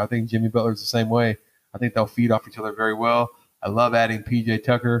player. I think Jimmy Butler's the same way. I think they'll feed off each other very well. I love adding PJ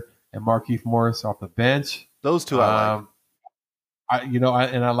Tucker and Markieff Morris off the bench. Those 2 I like.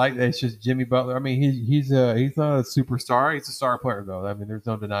 I like that. It's just Jimmy Butler. I mean, he's not a superstar. He's a star player, though. I mean, there's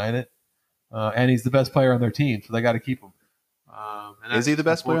no denying it. And he's the best player on their team, so they got to keep him. Is he the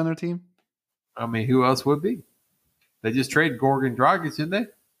best player on their team? I mean, who else would be? They just traded Gorgon Dragic, didn't they?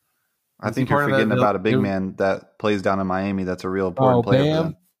 I think you're forgetting about a big man that plays down in Miami. That's a real important player for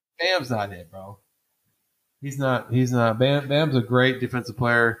them. Bam's not it, bro. He's not. Bam's a great defensive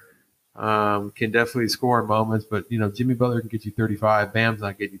player. Can definitely score in moments, but Jimmy Butler can get you 35. Bam's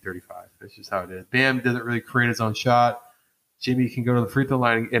not getting you 35. That's just how it is. Bam doesn't really create his own shot. Jimmy can go to the free throw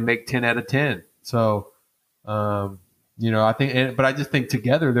line and make 10 out of 10. So, I think, but I just think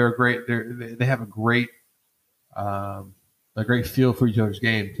together they're great. They have a great feel for each other's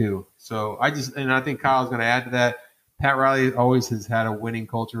game too. So I think Kyle's going to add to that. Pat Riley always has had a winning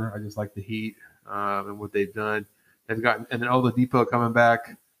culture. I just like the Heat and what they've done. They've gotten, and then Oladipo coming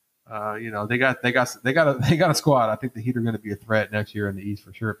back. They got a squad. I think the Heat are going to be a threat next year in the East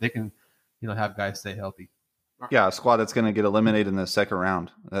for sure if they can, have guys stay healthy. Yeah, a squad that's going to get eliminated in the second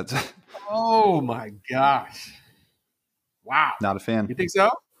round. That's. Oh my gosh! Wow, not a fan. You think so?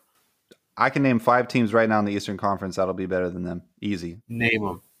 I can name 5 teams right now in the Eastern Conference that'll be better than them. Easy. Name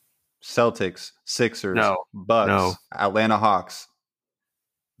them. Celtics, Sixers, Bucks, no. Atlanta Hawks.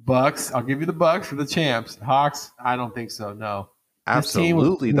 Bucks. I'll give you the Bucks for the champs. Hawks. I don't think so. No.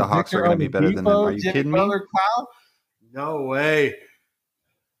 Absolutely, the Hawks are going to be better than them. Are you kidding me? Cloud? No way.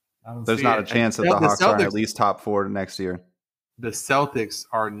 There's not a chance that the Hawks are at least top 4 next year. The Celtics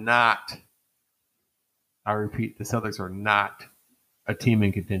are not. I repeat, the Celtics are not a team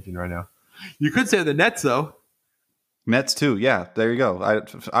in contention right now. You could say the Nets, though. Nets too, yeah. There you go.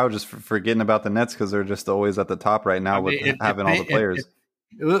 I was just forgetting about the Nets because they're just always at the top right now with having all the players.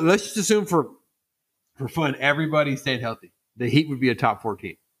 Let's just assume for fun, everybody stayed healthy. The Heat would be a top 4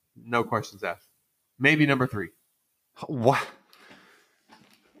 team, no questions asked. Maybe number 3.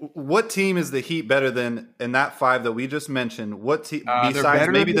 What team is the Heat better than in that 5 that we just mentioned? What team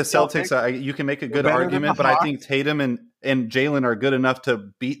besides maybe the Celtics? You can make a good argument, but I think Tatum and Jalen are good enough to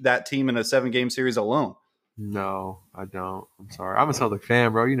beat that team in a 7-game series alone. No, I don't. I'm sorry. I'm a Celtic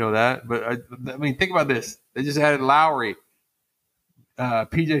fan, bro. You know that. But I mean, think about this. They just added Lowry,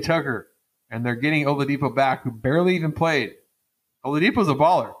 PJ Tucker, and they're getting Oladipo back, who barely even played. Oladipo's a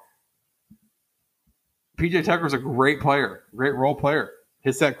baller. PJ Tucker's a great player, great role player.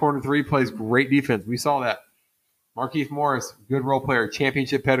 Hits that corner 3, plays great defense. We saw that. Markieff Morris, good role player,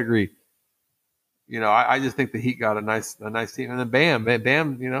 championship pedigree. I just think the Heat got a nice team. And then Bam,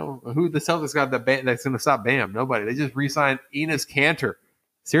 who the Celtics got that's going to stop Bam? Nobody. They just re-signed Enes Kanter.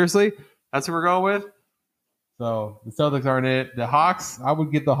 Seriously? That's what we're going with? So the Celtics aren't it. The Hawks, I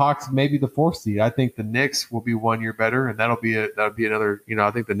would give the Hawks maybe the 4th seed. I think the Knicks will be 1 year better, and that'll be another.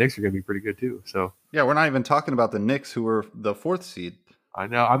 I think the Knicks are going to be pretty good too. So yeah, we're not even talking about the Knicks, who were the 4th seed. I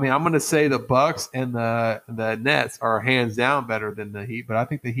know. I mean, I'm going to say the Bucks and the Nets are hands down better than the Heat, but I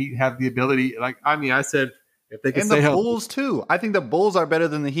think the Heat have the ability. I said if they can stay healthy. And the Bulls too. I think the Bulls are better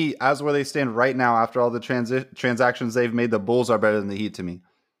than the Heat as where they stand right now after all the transactions they've made. The Bulls are better than the Heat to me.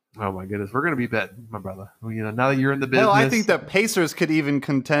 Oh my goodness, we're going to be betting, my brother. Now that you're in the business, I think the Pacers could even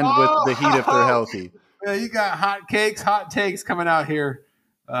contend with the Heat if they're healthy. Yeah, you got hot takes coming out here.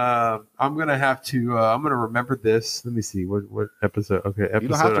 I'm gonna have to. I'm gonna remember this. Let me see what episode. Okay, you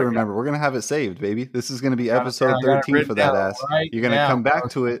don't have to remember. We're gonna have it saved, baby. This is gonna be episode 13 for that ass. You're gonna come back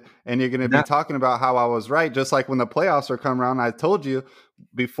to it, and you're gonna be talking about how I was right. Just like when the playoffs are coming around, I told you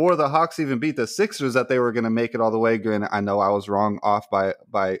before the Hawks even beat the Sixers that they were gonna make it all the way. Granted, I know I was wrong off by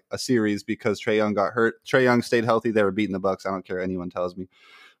a series because Trae Young got hurt. Trae Young stayed healthy. They were beating the Bucks. I don't care what anyone tells me,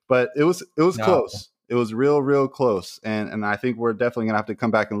 but it was close. It was real close, and I think we're definitely going to have to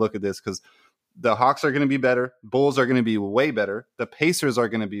come back and look at this because the Hawks are going to be better. Bulls are going to be way better. The Pacers are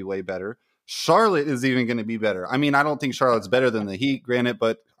going to be way better. Charlotte is even going to be better. I mean, I don't think Charlotte's better than the Heat, granted,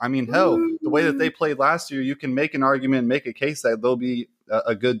 but I mean, hell, the way that they played last year, you can make an argument, make a case that they'll be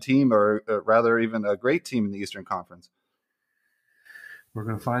a good team or rather even a great team in the Eastern Conference. We're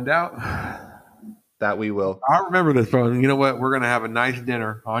going to find out. That we will. I remember this, bro. You know what? We're going to have a nice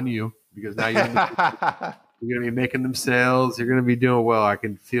dinner on you. Because now you're going to be making them sales. You're going to be doing well. I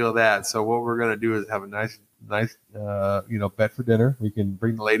can feel that. So what we're going to do is have a nice, bet for dinner. We can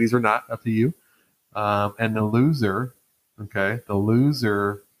bring the ladies or not, up to you. And the loser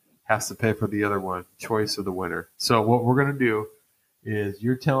has to pay for the other one. Choice of the winner. So what we're going to do is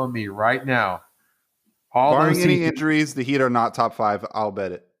you're telling me right now, barring any injuries, the Heat are not top 5. I'll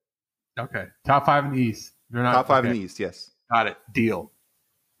bet it. Okay, top 5 in the East. They're not top 5 in the East. Yes, got it. Deal.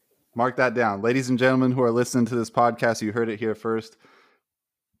 Mark that down. Ladies and gentlemen who are listening to this podcast, you heard it here first.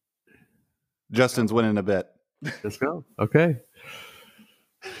 Justin's winning a bet. Let's go. Okay.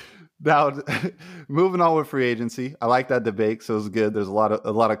 Now, moving on with free agency. I like that debate, so it was good. There's a lot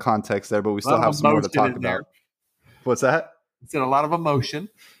of context there, but we still have some more to talk about. What's that? It's in a lot of emotion.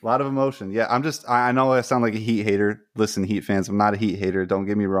 A lot of emotion. Yeah, I know I sound like a Heat hater. Listen, Heat fans, I'm not a Heat hater. Don't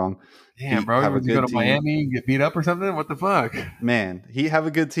get me wrong. Damn, Heat bro, have a would you go good to team. Miami and get beat up or something? What the fuck? Man, Heat have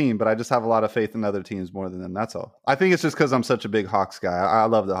a good team, but I just have a lot of faith in other teams more than them. That's all. I think it's just because I'm such a big Hawks guy. I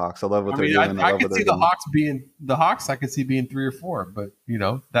love the Hawks. I love what I they're mean, doing. I I love what could they're see the doing. Hawks. I could see being 3 or 4, but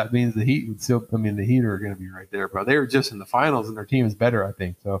that means the Heat would still. I mean, the Heat are going to be right there, bro. They were just in the finals, and their team is better, I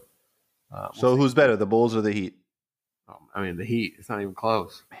think. So, So who's better, the Bulls or the Heat? I mean, the Heat. It's not even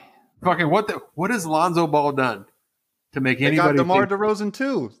close. Fucking what has Lonzo Ball done to make They anybody? got DeMar think DeRozan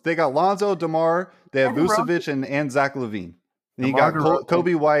too. They got Lonzo, DeMar. They have DeMar Vucevic and Zach LaVine. And you DeMar got DeRozan.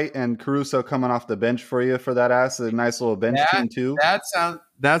 Kobe White and Caruso coming off the bench for you for that ass. A nice little bench team too. That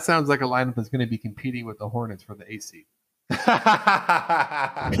sounds like a lineup that's going to be competing with the Hornets for the AC.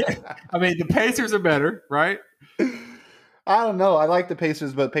 I mean, the Pacers are better, right? I don't know. I like the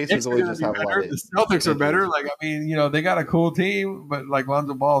Pacers, but Pacers always just have a lot of. The Celtics are better. Like, I mean, they got a cool team, but like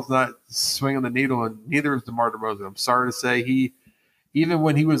Lonzo Ball's not swinging the needle, and neither is DeMar DeRozan. I'm sorry to say, even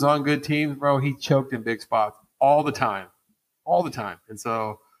when he was on good teams, bro, he choked in big spots all the time. And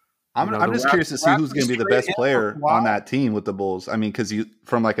so I'm just curious to see who's going to be the best player on that team with the Bulls. I mean, because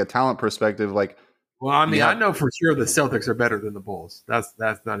from like a talent perspective, like. Well, I mean, I know for sure the Celtics are better than the Bulls. That's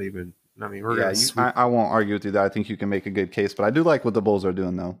not even. I mean, I won't argue with you that. I think you can make a good case, but I do like what the Bulls are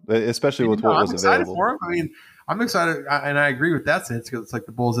doing, though, especially with what was available. For them. I mean, I'm excited, and I agree with that sense because it's like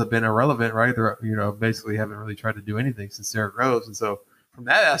the Bulls have been irrelevant, right? They're basically haven't really tried to do anything since Derrick Rose, and so from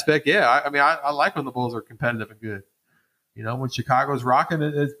that aspect, yeah, I like when the Bulls are competitive and good. When Chicago's rocking,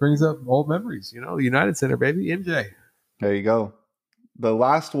 it brings up old memories. The United Center, baby, MJ. There you go. The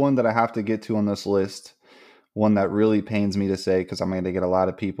last one that I have to get to on this list. One that really pains me to say, because I'm going to get a lot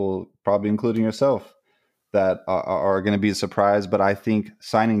of people, probably including yourself, that are going to be surprised. But I think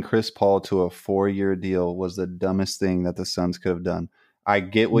signing Chris Paul to a 4-year deal was the dumbest thing that the Suns could have done. I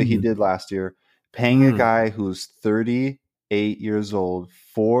get what he did last year. Paying a guy who's 38 years old,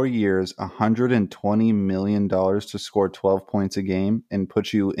 4 years, $120 million to score 12 points a game and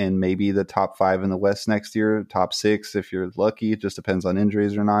put you in maybe the top 5 in the West next year, top 6 if you're lucky. It just depends on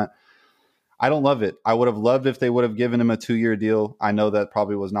injuries or not. I don't love it. I would have loved if they would have given him a 2-year deal. I know that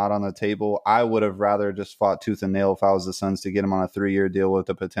probably was not on the table. I would have rather just fought tooth and nail if I was the Suns to get him on a 3-year deal with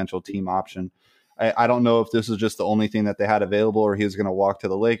a potential team option. I don't know if this was just the only thing that they had available or he was going to walk to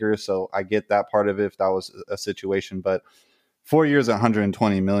the Lakers. So I get that part of it if that was a situation. But 4 years,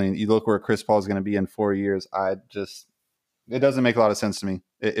 $120 million. You look where Chris Paul is going to be in 4 years. It doesn't make a lot of sense to me.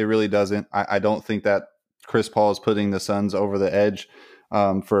 It really doesn't. I don't think that Chris Paul is putting the Suns over the edge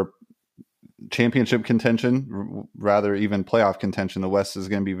for championship contention, rather even playoff contention. The West is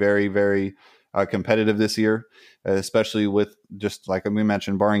going to be very, very competitive this year, especially with just like we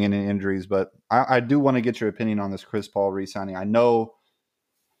mentioned, barring any injuries. But I do want to get your opinion on this Chris Paul re-signing. I know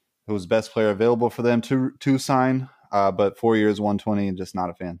it was best player available for them to sign, but 4 years, 120, just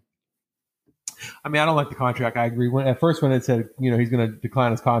not a fan. I mean, I don't like the contract. I agree. When it said, he's going to decline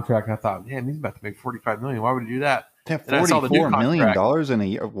his contract, and I thought, damn, he's about to make $45 million. Why would he do that? $44 million in a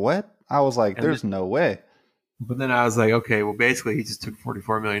year. What? I was like, there's no way. But then I was like, okay, well, basically he just took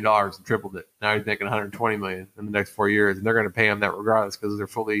 $44 million and tripled it. Now he's making $120 million in the next 4 years, and they're going to pay him that regardless because they're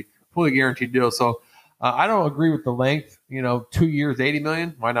fully guaranteed deals. So I don't agree with the length. 2 years, $80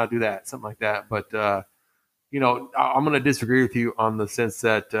 million. Why not do that? Something like that. But I'm going to disagree with you on the sense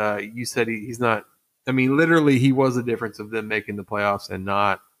that you said he's not. I mean, literally, he was the difference of them making the playoffs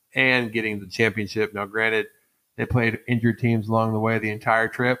and getting the championship. Now, granted, they played injured teams along the way the entire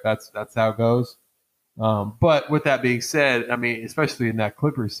trip. That's how it goes. But with that being said, I mean, especially in that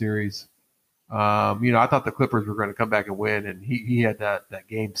Clippers series, I thought the Clippers were going to come back and win, and he had that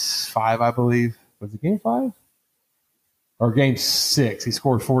game 5, I believe. Was it game 5? Or game 6? He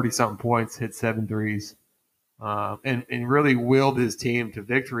scored 40-something points, hit 7 threes, and really willed his team to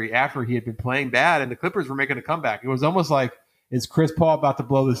victory after he had been playing bad, and the Clippers were making a comeback. It was almost like, is Chris Paul about to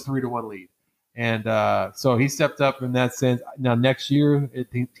blow this 3-1 lead? And so he stepped up in that sense. Now, next year,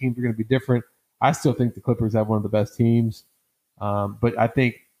 teams are going to be different. I still think the Clippers have one of the best teams. But I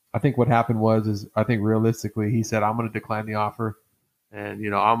think what happened was I think realistically, he said, I'm going to decline the offer. And,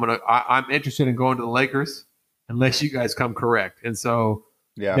 I'm interested in going to the Lakers unless you guys come correct. And so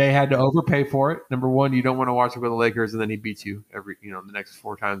they had to overpay for it. Number one, you don't want to watch him go to the Lakers and then he beats you the next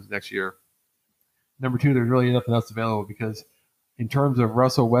 4 times next year. Number two, there's really nothing else available because in terms of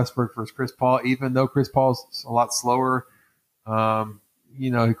Russell Westbrook versus Chris Paul, even though Chris Paul's a lot slower,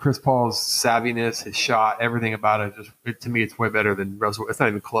 Chris Paul's savviness, his shot, everything about it, to me, it's way better than Russell. It's not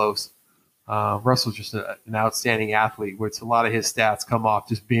even close. Russell's just an outstanding athlete, which a lot of his stats come off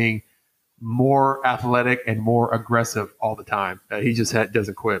just being more athletic and more aggressive all the time. He just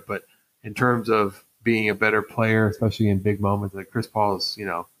doesn't quit. But in terms of being a better player, especially in big moments, like Chris Paul is,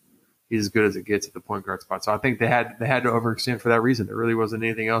 he's as good as it gets at the point guard spot. So I think they had to overextend for that reason. There really wasn't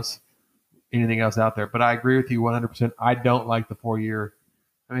anything else out there. But I agree with you 100%. I don't like the 4-year.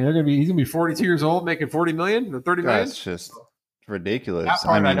 I mean, he's gonna be 42 years old, making $40 million or $30 million. That's just ridiculous.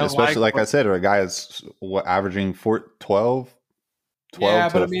 I mean, especially like I said, a guy is averaging 12 to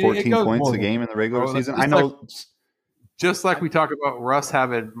 14 points a game in the regular season. I know. Just like we talk about Russ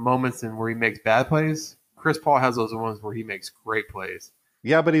having moments where he makes bad plays, Chris Paul has those ones where he makes great plays.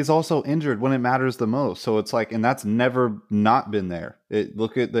 Yeah, but he's also injured when it matters the most. So it's like, and that's never not been there.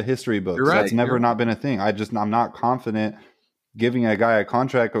 Look at the history books. Right. That's never not been a thing. I'm not confident giving a guy a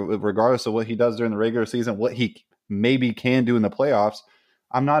contract, regardless of what he does during the regular season, what he maybe can do in the playoffs.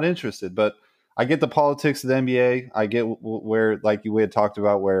 I'm not interested, but I get the politics of the NBA. I get where, like we had talked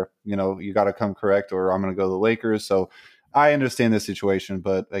about, where, you got to come correct or I'm going to go to the Lakers. So I understand this situation,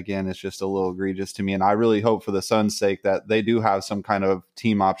 but again, it's just a little egregious to me. And I really hope for the Suns' sake that they do have some kind of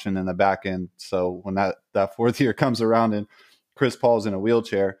team option in the back end. So when that fourth year comes around and Chris Paul's in a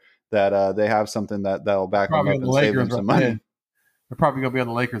wheelchair, that they have something that'll back them up and save them some money. They're probably going to be on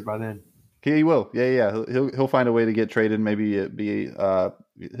the Lakers by then. He will. Yeah. He'll find a way to get traded. Maybe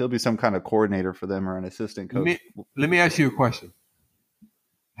he'll be some kind of coordinator for them or an assistant coach. Let me ask you a question.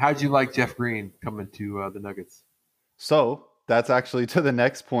 How'd you like Jeff Green coming to the Nuggets? So that's actually to the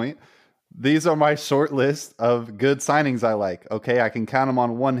next point. These are my short list of good signings I like. Okay, I can count them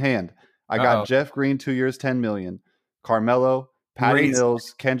on one hand. I got Jeff Green, 2 years, $10 million. Carmelo, Patty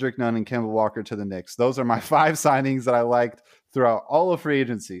Mills, Kendrick Nunn, and Kemba Walker to the Knicks. Those are my 5 signings that I liked throughout all of free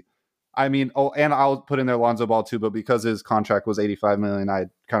agency. I mean, and I'll put in there Lonzo Ball too, but because his contract was $85 million, I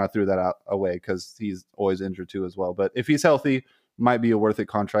kind of threw that away because he's always injured too as well. But if he's healthy, might be a worth it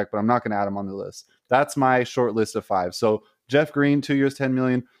contract, but I'm not going to add him on the list. That's my short list of 5. So Jeff Green, 2 years, $10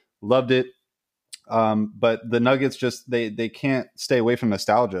 million, loved it. But the Nuggets they can't stay away from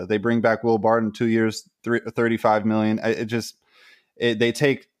nostalgia. They bring back Will Barton, 2 years, $35 million. They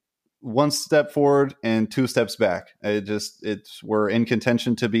take one step forward and 2 steps back. We're in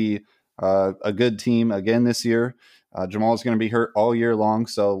contention to be a good team again this year. Jamal is going to be hurt all year long.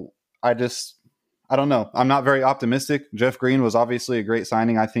 So I don't know. I'm not very optimistic. Jeff Green was obviously a great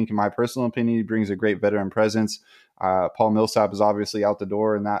signing. I think in my personal opinion, he brings a great veteran presence. Paul Millsap is obviously out the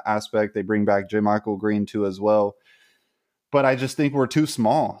door in that aspect. They bring back JaMychal Green too as well. But I just think we're too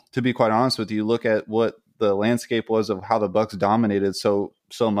small, to be quite honest with you. Look at what the landscape was of how the Bucks dominated so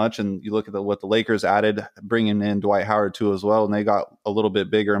much, and you look at what the Lakers added, bringing in Dwight Howard too as well, and they got a little bit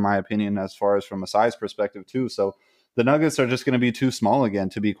bigger in my opinion as far as from a size perspective too. So the Nuggets are just going to be too small again,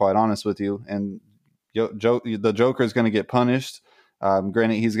 to be quite honest with you. And the Joker is going to get punished.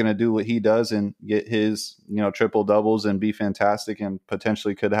 Granted, he's going to do what he does and get his triple doubles and be fantastic, and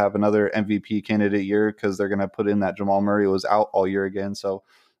potentially could have another MVP candidate year because they're going to put in that Jamal Murray was out all year again. So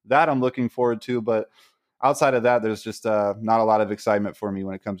that I'm looking forward to, but outside of that, there's just not a lot of excitement for me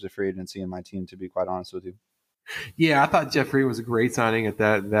when it comes to free agency and my team, to be quite honest with you. Yeah, I thought Jeff Green was a great signing at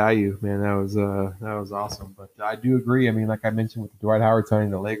that value, man. That was awesome. But I do agree. I mean, like I mentioned with the Dwight Howard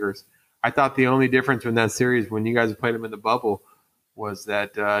signing the Lakers, I thought the only difference in that series when you guys played him in the bubble was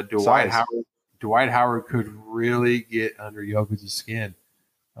that Dwight Howard could really get under Jokic's skin.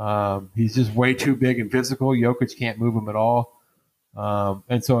 He's just way too big and physical. Jokic can't move him at all.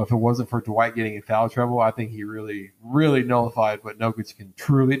 And so if it wasn't for Dwight getting in foul trouble, I think he really, really nullified what Jokic can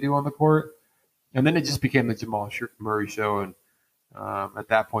truly do on the court. And then it just became the Jamal Murray show. And at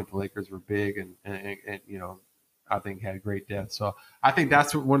that point, the Lakers were big and I think had great depth. So I think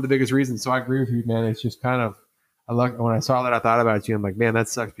that's one of the biggest reasons. So I agree with you, man. It's just kind of, when I saw that, I thought about you. I'm like, man, that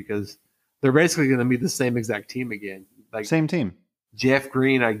sucks because they're basically going to be the same exact team again. Like same team. Jeff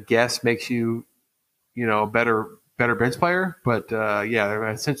Green, I guess, makes you, better bench player. But they're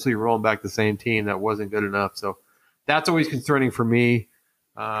essentially rolling back the same team that wasn't good enough. So that's always concerning for me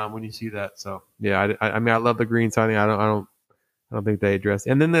when you see that. So yeah, I mean, I love the Green signing. I don't think they addressed.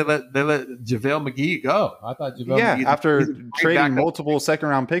 And then they let JaVale McGee go. I thought JaVale McGee after trading multiple second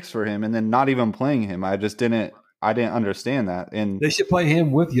round picks for him and then not even playing him. I didn't understand that. And they should play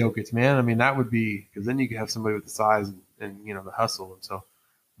him with Jokic, man. I mean, that would be because then you could have somebody with the size and the hustle. And so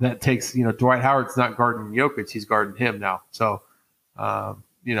that takes Dwight Howard's not guarding Jokic; he's guarding him now. So I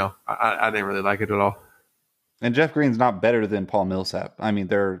didn't really like it at all. And Jeff Green's not better than Paul Millsap. I mean,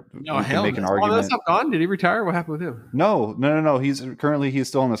 make an argument. Paul Millsap gone? Did he retire? What happened with him? No. He's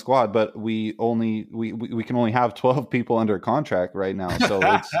still in the squad, but we can only have 12 people under contract right now. So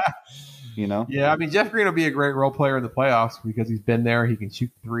you know? Yeah, I mean, Jeff Green will be a great role player in the playoffs because he's been there. He can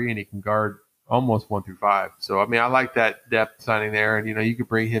shoot three and he can guard almost 1 through 5. So, I mean, I like that depth signing there. And, you could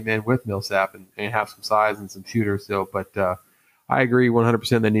bring him in with Millsap and have some size and some shooters still. But I agree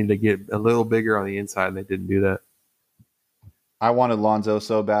 100% they needed to get a little bigger on the inside, and they didn't do that. I wanted Lonzo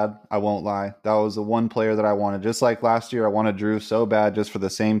so bad. I won't lie. That was the one player that I wanted. Just like last year, I wanted Drew so bad just for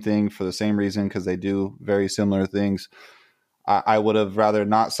the same thing, for the same reason, because they do very similar things. I would have rather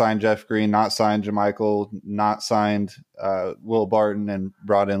not signed Jeff Green, not signed JaMychal, not signed Will Barton, and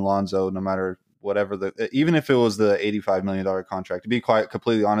brought in Lonzo, no matter whatever even if it was the $85 million contract. To be quite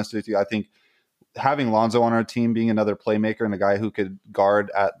completely honest with you, I think having Lonzo on our team, being another playmaker and a guy who could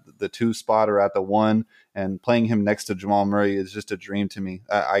guard at the 2 spot or at the 1, and playing him next to Jamal Murray is just a dream to me.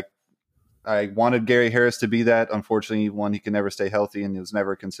 I wanted Gary Harris to be that. Unfortunately, he can never stay healthy, and he was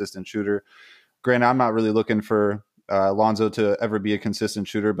never a consistent shooter. Granted, I'm not really looking for Lonzo to ever be a consistent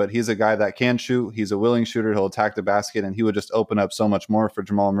shooter, but he's a guy that can shoot. He's a willing shooter. He'll attack the basket, and he would just open up so much more for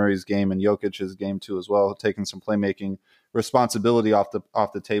Jamal Murray's game and Jokic's game too as well, taking some playmaking responsibility off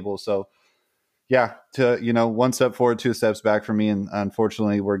the table. So yeah, one step forward, 2 steps back for me. And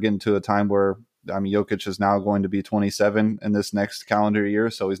unfortunately, we're getting to a time where, Jokic is now going to be 27 in this next calendar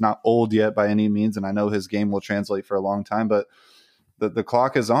year. So he's not old yet by any means. And I know his game will translate for a long time, but the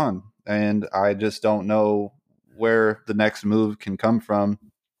clock is on. And I just don't know where the next move can come from.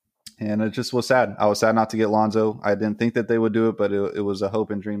 And it just was sad. I was sad not to get Lonzo. I didn't think that they would do it, but it was a hope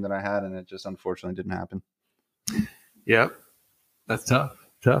and dream that I had. And it just unfortunately didn't happen. Yep. That's tough.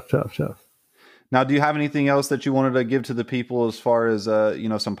 Tough. Now, do you have anything else that you wanted to give to the people as far as,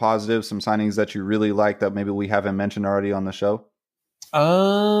 some positives, some signings that you really like that maybe we haven't mentioned already on the show?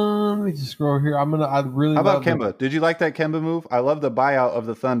 Let me just scroll here. How about Kemba? Did you like that Kemba move? I love the buyout of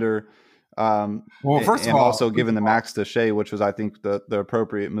the Thunder. First of all, also giving the max to Shea, which was, I think, the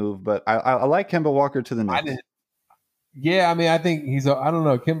appropriate move. But I like Kemba Walker to the Knicks. Yeah, I mean, I think I don't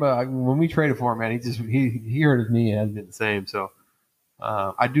know, Kemba, when we traded for him, man, he hurt his knee and hasn't been the same. So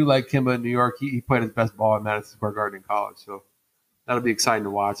I do like Kemba in New York. He played his best ball at Madison Square Garden in college. So that'll be exciting to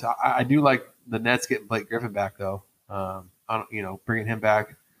watch. I do like the Nets getting Blake Griffin back, though. Bringing him back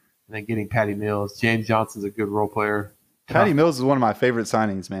and then getting Patty Mills. James Johnson's a good role player. Patty Mills is one of my favorite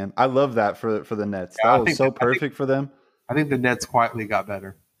signings, man. I love that for the Nets. Yeah, that was so perfect for them. I think the Nets quietly got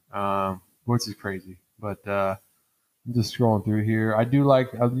better, which is crazy. But I'm just scrolling through here. I do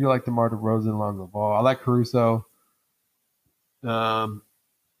like DeMar DeRozan, Lonzo Ball. I like Caruso. Let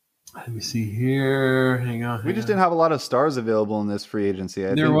me see here. Hang on. We just didn't have a lot of stars available in this free agency.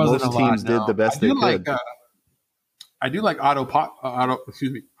 I think most teams did the best they could. I do like Otto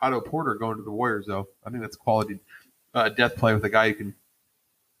Porter going to the Warriors, though. I think that's quality depth play with a guy who can,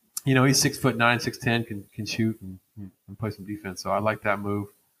 he's 6'9", 6'10", can shoot and play some defense. So I like that move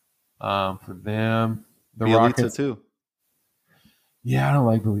for them. The Rockets too. Yeah, I don't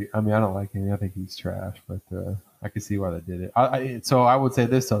like him. I think he's trash, but I can see why they did it. So I would say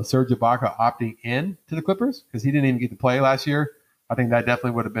this, though. Serge Ibaka opting in to the Clippers because he didn't even get to play last year. I think that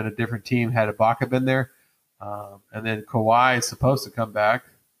definitely would have been a different team had Ibaka been there. And then Kawhi is supposed to come back.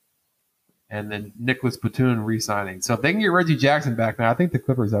 And then Nicholas Batum re-signing. So if they can get Reggie Jackson back now, I think the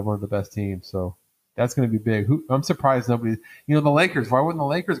Clippers have one of the best teams. So that's going to be big. I'm surprised nobody – the Lakers. Why wouldn't the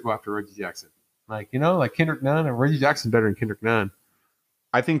Lakers go after Reggie Jackson? Like Kendrick Nunn and Reggie Jackson better than Kendrick Nunn.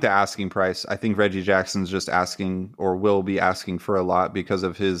 I think the asking price. I think Reggie Jackson's just asking or will be asking for a lot because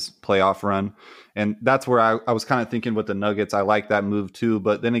of his playoff run. And that's where I was kind of thinking with the Nuggets. I like that move too.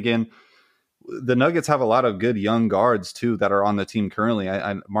 But then again – the Nuggets have a lot of good young guards too that are on the team currently.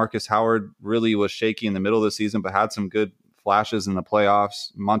 Marcus Howard really was shaky in the middle of the season, but had some good flashes in the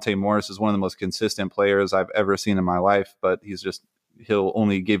playoffs. Monte Morris is one of the most consistent players I've ever seen in my life, but he'll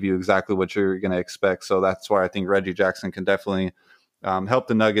only give you exactly what you're going to expect. So that's why I think Reggie Jackson can definitely help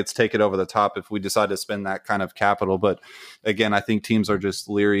the Nuggets take it over the top if we decide to spend that kind of capital. But again, I think teams are just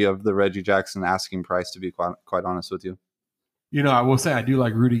leery of the Reggie Jackson asking price, to be quite honest with you. I will say I do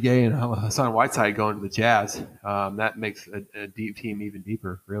like Rudy Gay and Hassan Whiteside going to the Jazz. That makes a deep team even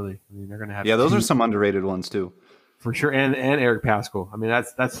deeper, really. I mean, they're going to have those are some underrated ones too, for sure. And Eric Pascal. I mean,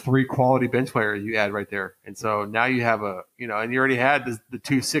 that's 3 quality bench players you add right there. And so now you have and you already had the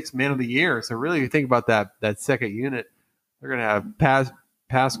 2 6 men of the year. So really, you think about that second unit, they're going to have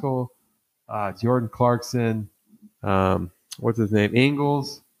Pascal, Jordan Clarkson, what's his name,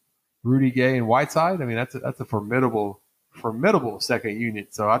 Ingles, Rudy Gay, and Whiteside. I mean, that's a formidable second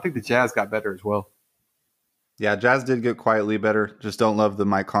unit. So I think the Jazz got better as well. Yeah, Jazz did get quietly better. Just don't love the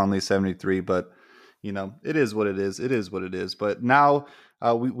Mike Conley 73, but it is what it is. It is what it is. But now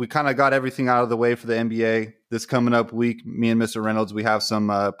we kind of got everything out of the way for the NBA. This coming up week, me and Mr. Reynolds, we have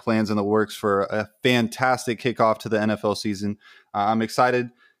some plans in the works for a fantastic kickoff to the NFL season. I'm excited.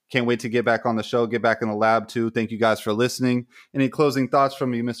 Can't wait to get back on the show, get back in the lab too. Thank you guys for listening. Any closing thoughts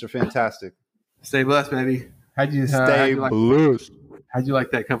from you, Mr. Fantastic? Stay blessed, baby. Stay blessed. How'd you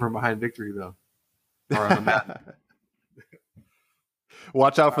like that come from behind victory, though? Or on the mat?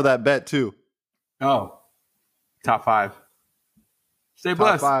 Watch out for that bet, too. Oh, top 5. Stay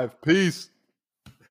blessed. Top 5. Peace.